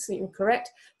that, so you're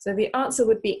correct. So the answer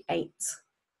would be 8.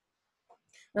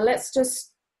 Now let's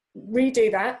just redo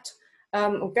that,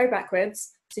 or go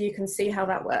backwards, so you can see how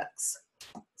that works.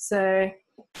 So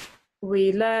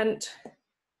we learned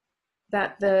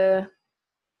that the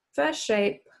first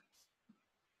shape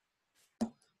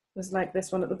was like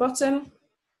this one at the bottom,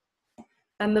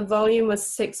 and the volume was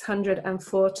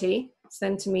 640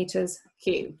 centimeters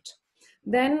cubed.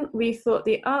 Then we thought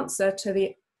the answer to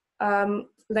the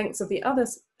lengths of the other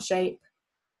shape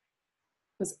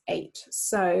was 8.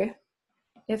 So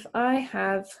if I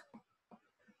have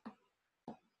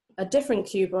a different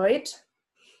cuboid,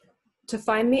 to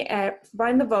find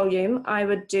the volume, I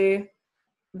would do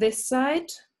this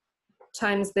side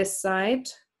times this side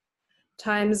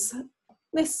times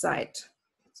this side.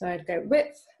 So I'd go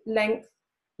width, length,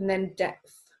 and then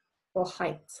depth or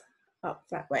height up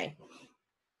that way.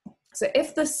 So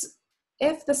if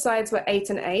the sides were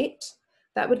 8 and 8,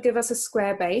 that would give us a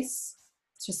square base,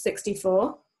 which is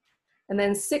 64. And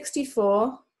then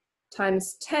 64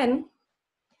 times 10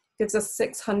 gives us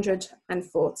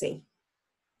 640.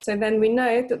 So then we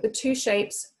know that the two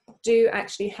shapes do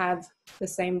actually have the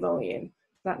same volume.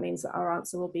 That means that our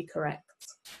answer will be correct.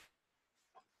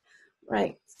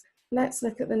 Right, let's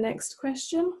look at the next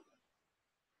question.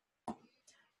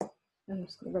 I'm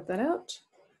just going to rub that out.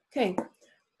 Okay,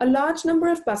 a large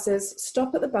number of buses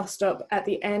stop at the bus stop at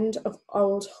the end of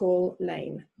Old Hall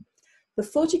Lane. The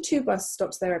 42 bus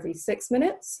stops there every 6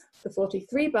 minutes, the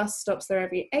 43 bus stops there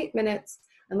every 8 minutes,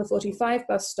 and the 45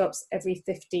 bus stops every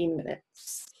 15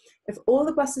 minutes. If all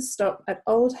the buses stop at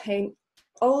Old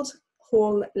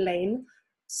Hall Lane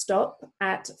stop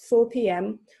at 4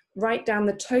 p.m, write down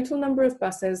the total number of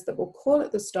buses that will call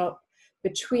at the stop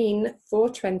between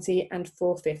 4:20 and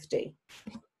 4:50.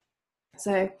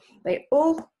 So they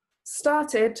all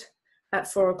started at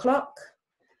 4 o'clock,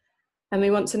 and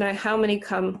we want to know how many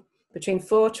come between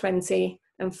 4:20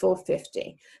 and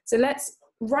 4:50. So let's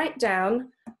write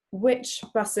down which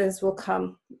buses will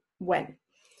come when.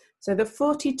 So the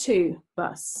 42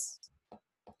 bus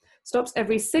stops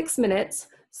every 6 minutes,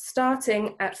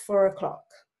 starting at 4 o'clock.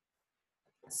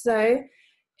 So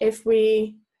if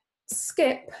we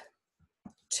skip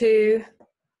to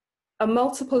a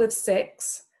multiple of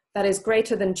 6 that is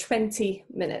greater than 20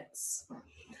 minutes,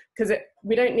 because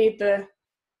we don't need the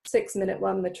 6-minute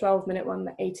one, the 12-minute one,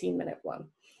 the 18-minute one.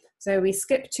 So we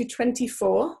skip to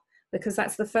 24 because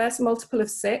that's the first multiple of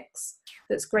 6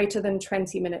 that's greater than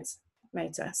 20 minutes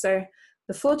later. So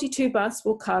the 42 bus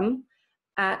will come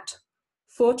at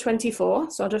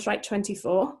 4:24, so I'll just write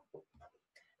 24.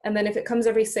 And then if it comes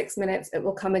every 6 minutes, it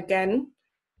will come again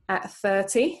at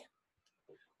 30.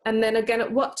 And then again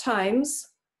at what times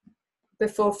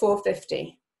before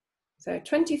 4:50? So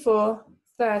 24,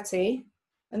 30,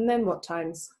 and then what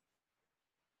times?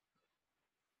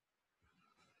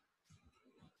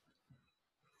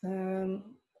 I'm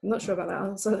not sure about that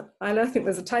answer. I think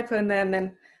there's a typo in there and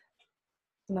then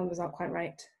the numbers aren't quite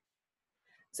right.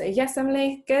 So yes,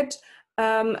 Emily, good.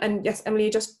 And yes, Emily,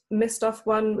 you just missed off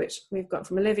one, which we've got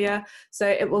from Olivia. So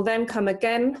it will then come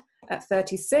again at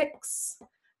 36,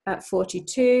 at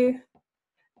 42,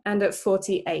 and at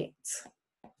 48.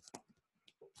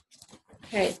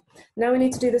 Okay, now we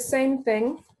need to do the same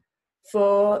thing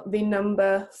for the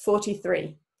number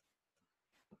 43.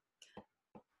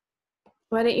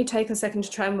 Why don't you take a second to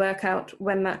try and work out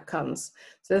when that comes?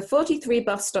 So the 43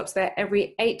 bus stops there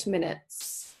every 8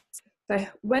 minutes. So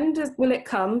when will it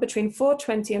come between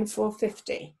 4:20 and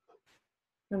 4:50?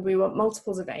 And we want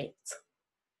multiples of 8.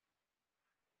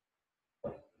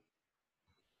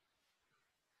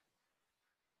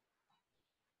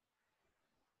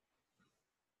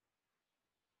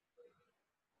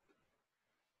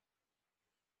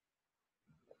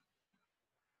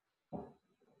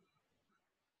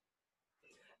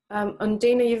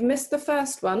 Undina, you've missed the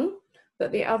first one,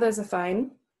 but the others are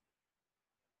fine.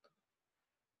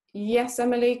 Yes,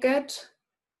 Emily, good.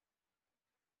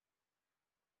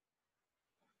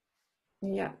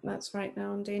 Yeah, that's right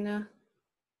now, Undina.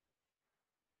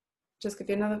 Just give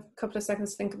you another couple of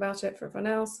seconds to think about it for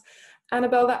everyone else.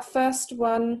 Annabelle, that first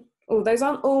one, oh, those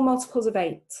aren't all multiples of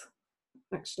 8,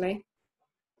 actually.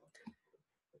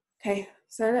 Okay,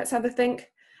 so let's have a think.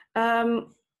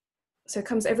 So it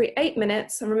comes every 8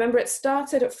 minutes, and remember it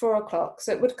started at 4 o'clock,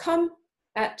 so it would come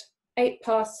at 8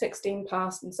 past, 16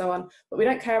 past, and so on, but we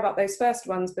don't care about those first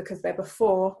ones because they're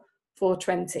before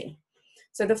 4:20.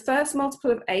 So the first multiple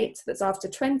of 8 that's after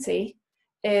 20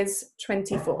 is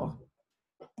 24.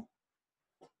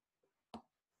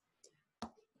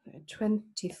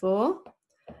 24,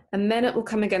 and then it will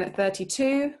come again at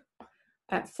 32,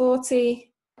 at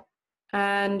 40,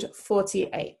 and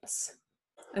 48.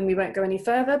 And we won't go any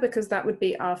further because that would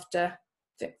be after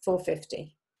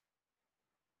 4:50.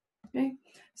 Okay,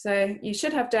 so you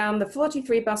should have down the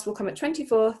 43 bus will come at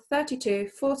 24, 32,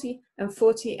 40, and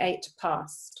 48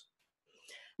 past.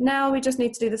 Now we just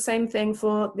need to do the same thing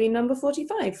for the number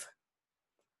 45.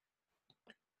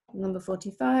 Number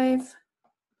 45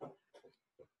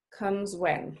 comes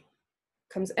when?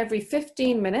 Comes every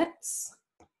 15 minutes.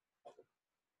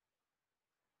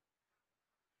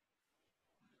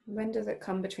 When does it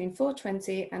come between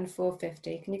 4:20 and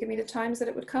 4:50? Can you give me the times that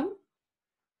it would come?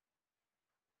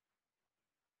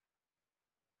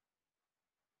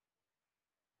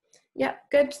 Yeah,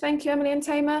 good. Thank you, Emily and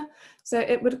Tamer. So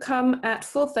it would come at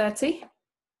 4:30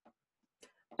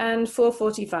 and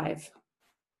 4:45.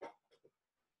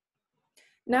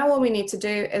 Now all we need to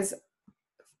do is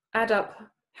add up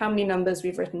how many numbers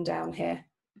we've written down here.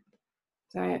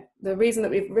 So the reason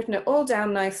that we've written it all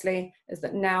down nicely is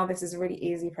that now this is a really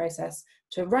easy process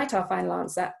to write our final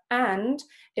answer, and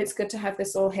it's good to have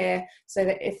this all here so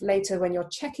that if later when you're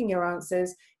checking your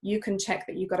answers, you can check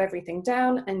that you got everything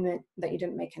down and that you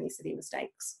didn't make any silly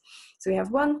mistakes. So we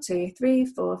have 1, 2, 3,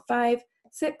 4, 5,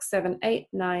 6, 7, 8,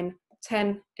 9,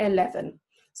 10, 11.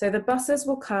 So the buses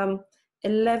will come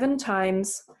 11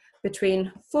 times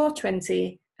between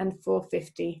 4:20 and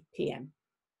 4:50 p.m.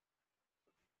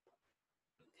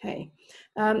 Okay,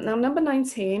 now number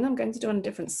 19, I'm going to do on a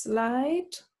different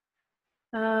slide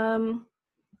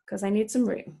because I need some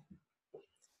room.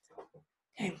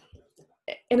 Okay.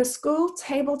 In a school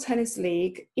table tennis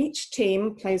league, each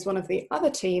team plays one of the other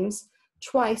teams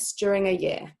twice during a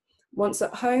year, once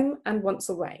at home and once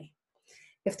away.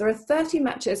 If there are 30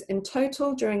 matches in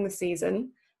total during the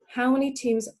season, how many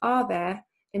teams are there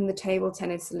in the table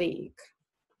tennis league?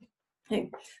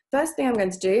 Okay. First thing I'm going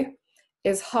to do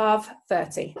is halve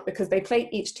 30 because they play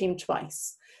each team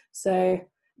twice. So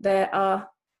there are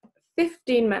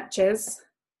 15 matches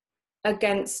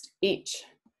against each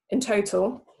in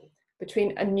total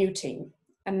between a new team,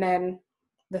 and then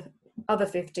the other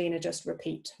 15 are just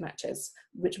repeat matches,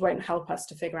 which won't help us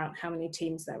to figure out how many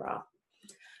teams there are.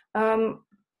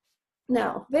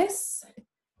 Now, this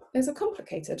is a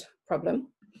complicated problem,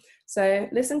 so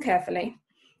listen carefully.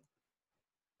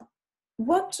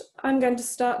 What I'm going to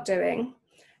start doing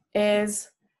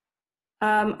is,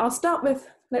 I'll start with,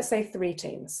 let's say, 3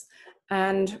 teams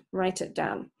and write it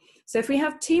down. So if we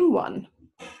have team 1,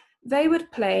 they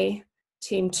would play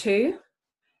team 2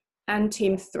 and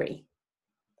team 3.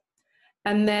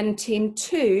 And then team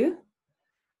 2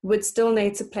 would still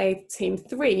need to play team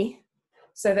 3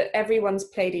 so that everyone's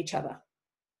played each other.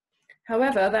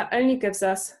 However, that only gives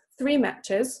us 3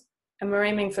 matches and we're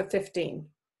aiming for 15.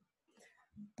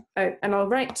 Oh, and I'll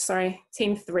write, sorry,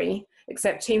 team 3,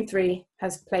 except team 3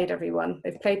 has played everyone.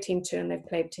 They've played team 2 and they've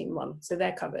played team 1, so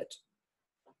they're covered.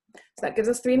 So that gives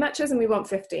us 3 matches and we want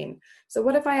 15. So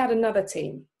what if I add another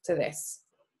team to this?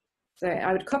 So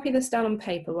I would copy this down on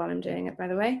paper while I'm doing it, by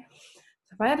the way.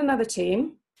 So if I add another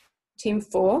team, team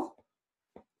 4,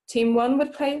 team 1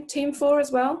 would play team 4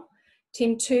 as well.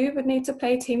 Team 2 would need to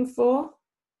play team 4.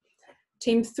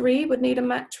 Team 3 would need a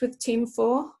match with team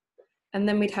 4, and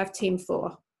then we'd have team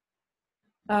 4.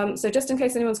 So just in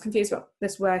case anyone's confused about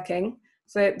this working,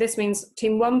 so this means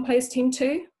team 1 plays team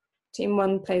 2, team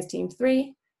 1 plays team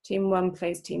 3, team 1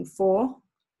 plays team 4,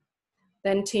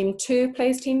 then team 2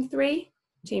 plays team 3,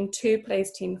 team 2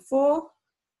 plays team 4,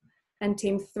 and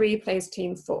team 3 plays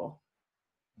team 4.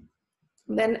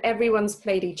 Then everyone's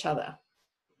played each other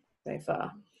so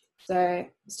far. So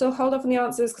still hold off on the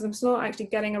answers because I'm still not actually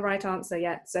getting a right answer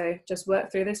yet, so just work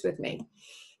through this with me.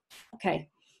 Okay.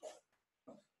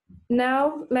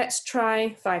 Now let's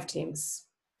try 5 teams.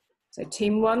 So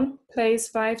team 1 plays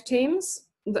 5 teams,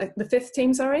 the 5th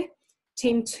team, sorry.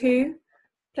 Team 2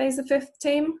 plays the 5th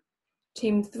team.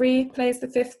 Team 3 plays the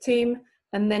 5th team,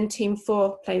 and then team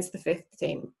 4 plays the 5th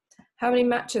team. How many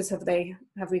matches have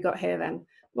we got here then?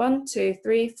 1, 2,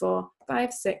 3, 4,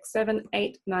 5, 6, 7,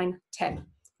 8, 9, 10.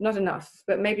 Not enough,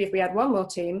 but maybe if we add 1 more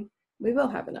team, we will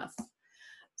have enough.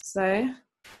 So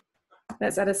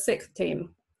let's add a 6th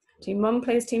team. Team 1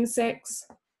 plays team 6,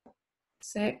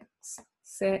 6,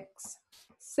 6,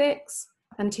 6,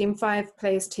 and team 5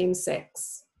 plays team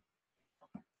 6.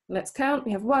 Let's count.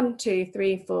 We have 1, 2,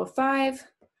 3, 4, 5,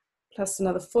 plus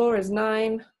another 4 is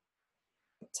 9,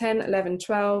 10, 11,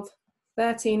 12,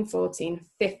 13, 14,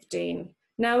 15.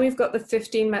 Now we've got the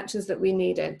 15 matches that we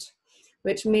needed,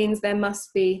 which means there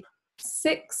must be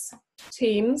 6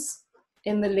 teams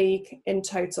in the league in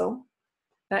total.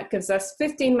 That gives us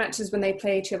 15 matches when they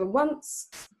play each other once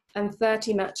and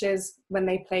 30 matches when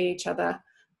they play each other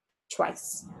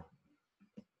twice.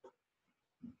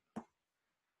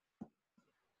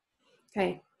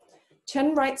 Okay,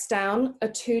 Chen writes down a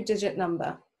 2-digit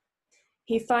number.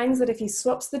 He finds that if he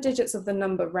swaps the digits of the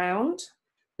number round,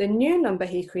 the new number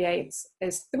he creates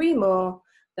is 3 more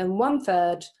than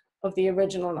 1/3 of the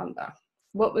original number.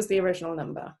 What was the original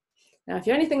number? Now, if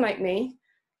you're anything like me,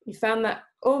 you found that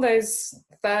all those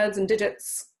thirds and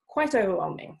digits quite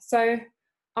overwhelming. So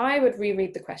I would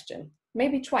reread the question,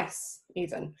 maybe twice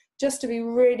even, just to be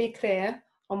really clear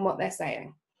on what they're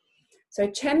saying. So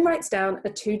Chen writes down a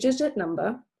 2-digit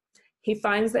number. He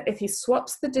finds that if he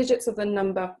swaps the digits of the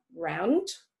number round,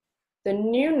 the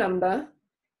new number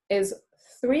is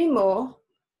 3 more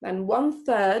than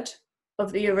 1/3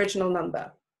 of the original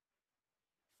number.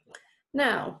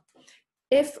 Now,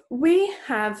 if we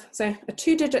have, so a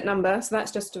 2-digit number, so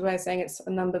that's just a way of saying it's a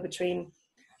number between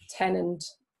 10 and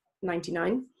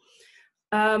 99.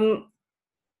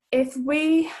 If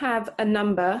we have a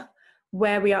number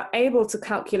where we are able to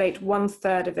calculate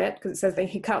 1/3 of it, because it says that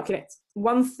he calculates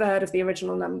 1/3 of the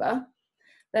original number,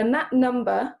 then that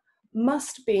number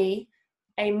must be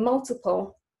a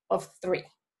multiple of 3.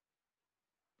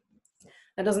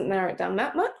 That doesn't narrow it down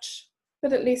that much,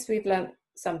 but at least we've learnt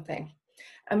something.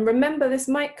 And remember, this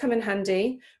might come in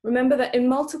handy. Remember that in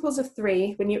multiples of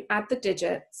 3, when you add the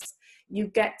digits, you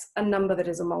get a number that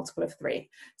is a multiple of 3.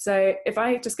 So if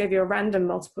I just gave you a random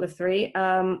multiple of 3,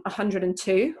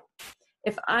 102,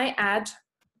 if I add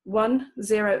 1,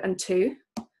 0, and 2,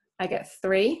 I get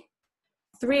 3.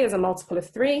 3 is a multiple of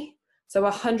 3, so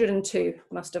 102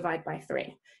 must divide by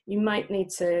 3. You might need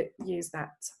to use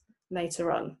that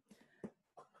later on.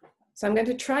 So I'm going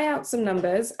to try out some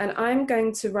numbers, and I'm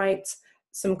going to write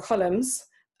some columns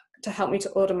to help me to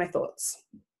order my thoughts.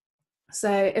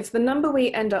 So if the number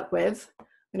we end up with, I'm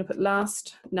going to put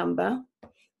last number,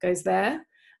 goes there,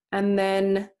 and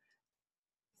then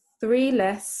 3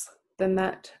 less than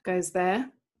that goes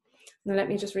there. Now let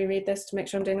me just reread this to make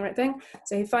sure I'm doing the right thing.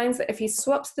 So he finds that if he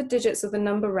swaps the digits of the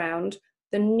number round,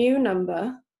 the new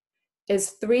number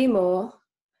is 3 more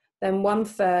than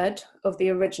 1/3 of the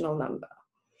original number.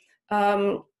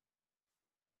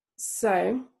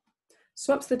 So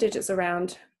swaps the digits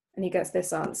around and he gets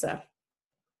this answer.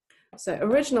 So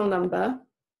original number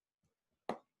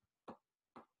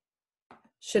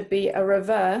should be a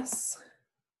reverse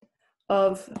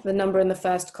of the number in the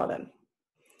first column.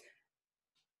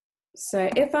 So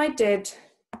if I did,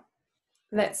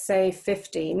 let's say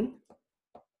 15,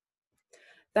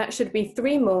 that should be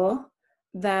 3 more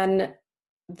than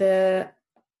the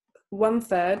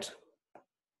 1/3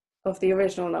 of the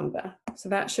original number. So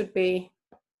that should be,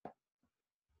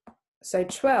 so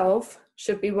 12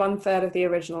 should be 1/3 of the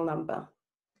original number.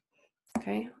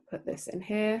 Okay, put this in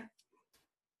here,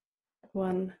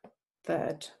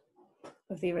 1/3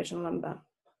 of the original number.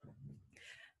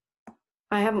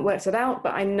 I haven't worked it out,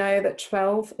 but I know that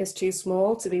 12 is too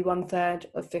small to be 1/3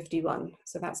 of 51,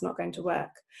 so that's not going to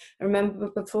work. And remember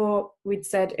before we'd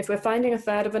said if we're finding a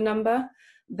third of a number,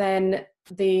 then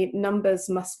the numbers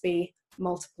must be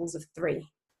multiples of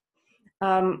 3.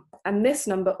 And this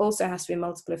number also has to be a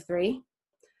multiple of 3,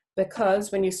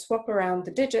 because when you swap around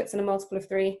the digits in a multiple of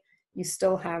 3, you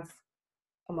still have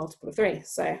a multiple of 3.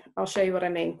 So I'll show you what I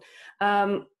mean.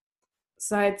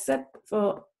 So I'd said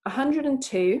for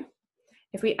 102,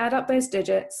 if we add up those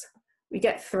digits, we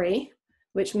get 3,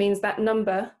 which means that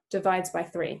number divides by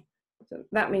 3. So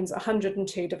that means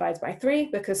 102 divides by 3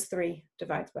 because 3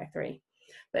 divides by 3.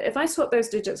 But if I swap those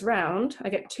digits round, I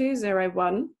get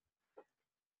 201.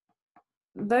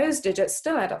 Those digits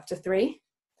still add up to 3.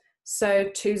 So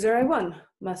 201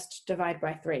 must divide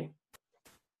by 3.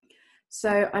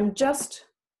 So I'm just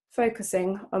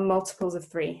focusing on multiples of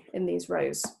 3 in these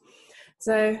rows.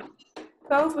 So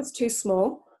 12 was too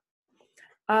small.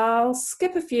 I'll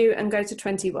skip a few and go to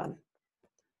 21.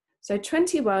 So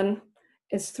 21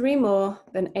 is 3 more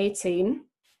than 18,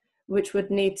 which would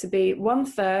need to be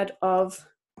 1/3 of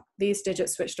these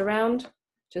digits switched around,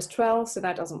 just 12, so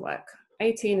that doesn't work.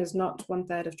 18 is not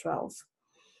 1/3 of 12.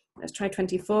 Let's try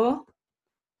 24.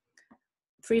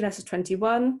 3 less is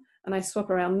 21, and I swap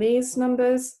around these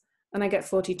numbers, and I get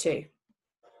 42.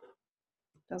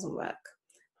 Doesn't work.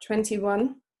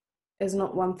 21 is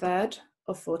not 1/3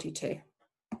 of 42.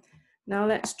 Now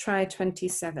let's try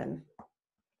 27.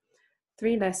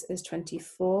 3 less is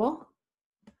 24.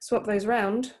 Swap those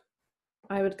round,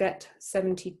 I would get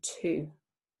 72.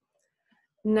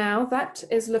 Now that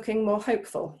is looking more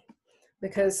hopeful,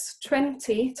 because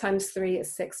 20 times 3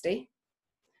 is 60.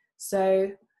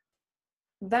 So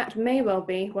that may well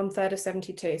be 1/3 of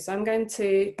 72. So I'm going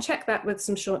to check that with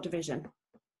some short division.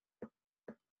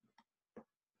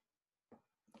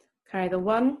 Carry the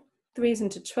 1, 3's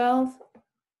into 12,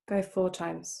 go 4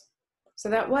 times. So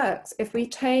that works. If we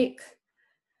take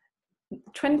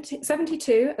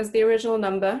 72 as the original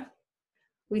number,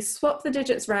 we swap the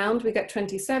digits round, we get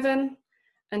 27,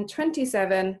 and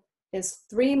 27 is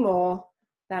 3 more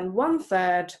than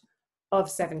 1/3 of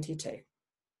 72.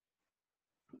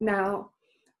 Now,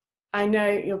 I know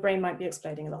your brain might be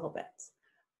exploding a little bit.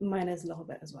 Mine is a little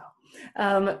bit as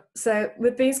well. So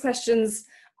with these questions,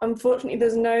 unfortunately,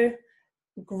 there's no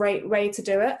great way to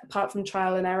do it apart from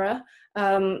trial and error.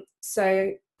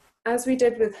 So as we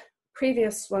did with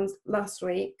previous ones last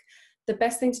week, the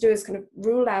best thing to do is kind of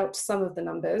rule out some of the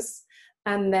numbers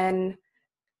and then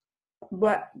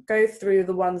go through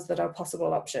the ones that are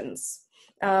possible options.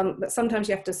 But sometimes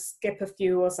you have to skip a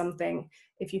few or something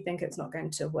if you think it's not going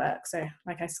to work. So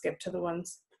like I skipped to the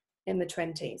ones in the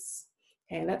 20s.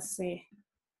 Okay, let's see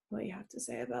what you have to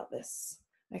say about this.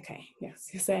 Okay, yes,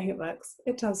 you're saying it works.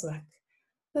 It does work.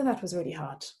 But that was really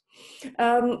hard.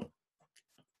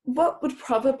 What would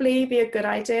probably be a good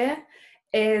idea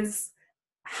is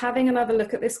having another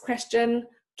look at this question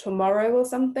tomorrow or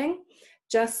something,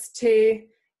 just to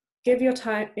give your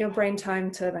brain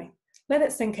time to let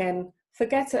it sink in,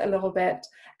 forget it a little bit,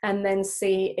 and then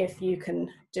see if you can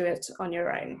do it on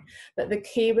your own. But the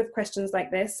key with questions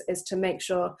like this is to make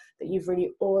sure that you've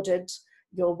really ordered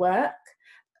your work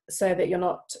so that you're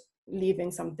not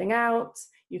leaving something out.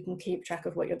 You can keep track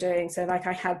of what you're doing. So like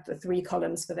I had the 3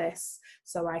 columns for this,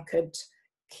 so I could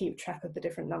keep track of the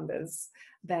different numbers.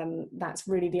 Then that's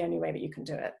really the only way that you can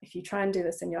do it. If you try and do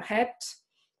this in your head,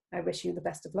 I wish you the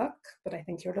best of luck, but I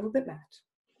think you're a little bit mad.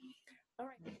 All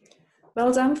right.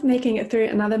 Well done for making it through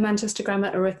another Manchester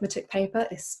Grammar arithmetic paper,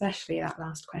 especially that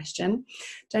last question.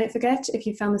 Don't forget, if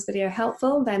you found this video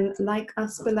helpful, then like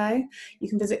us below. You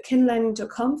can visit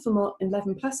kinlearning.com for more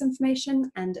 11+ information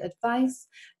and advice,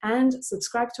 and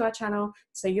subscribe to our channel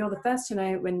so you're the first to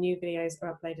know when new videos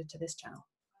are uploaded to this channel.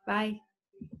 Bye.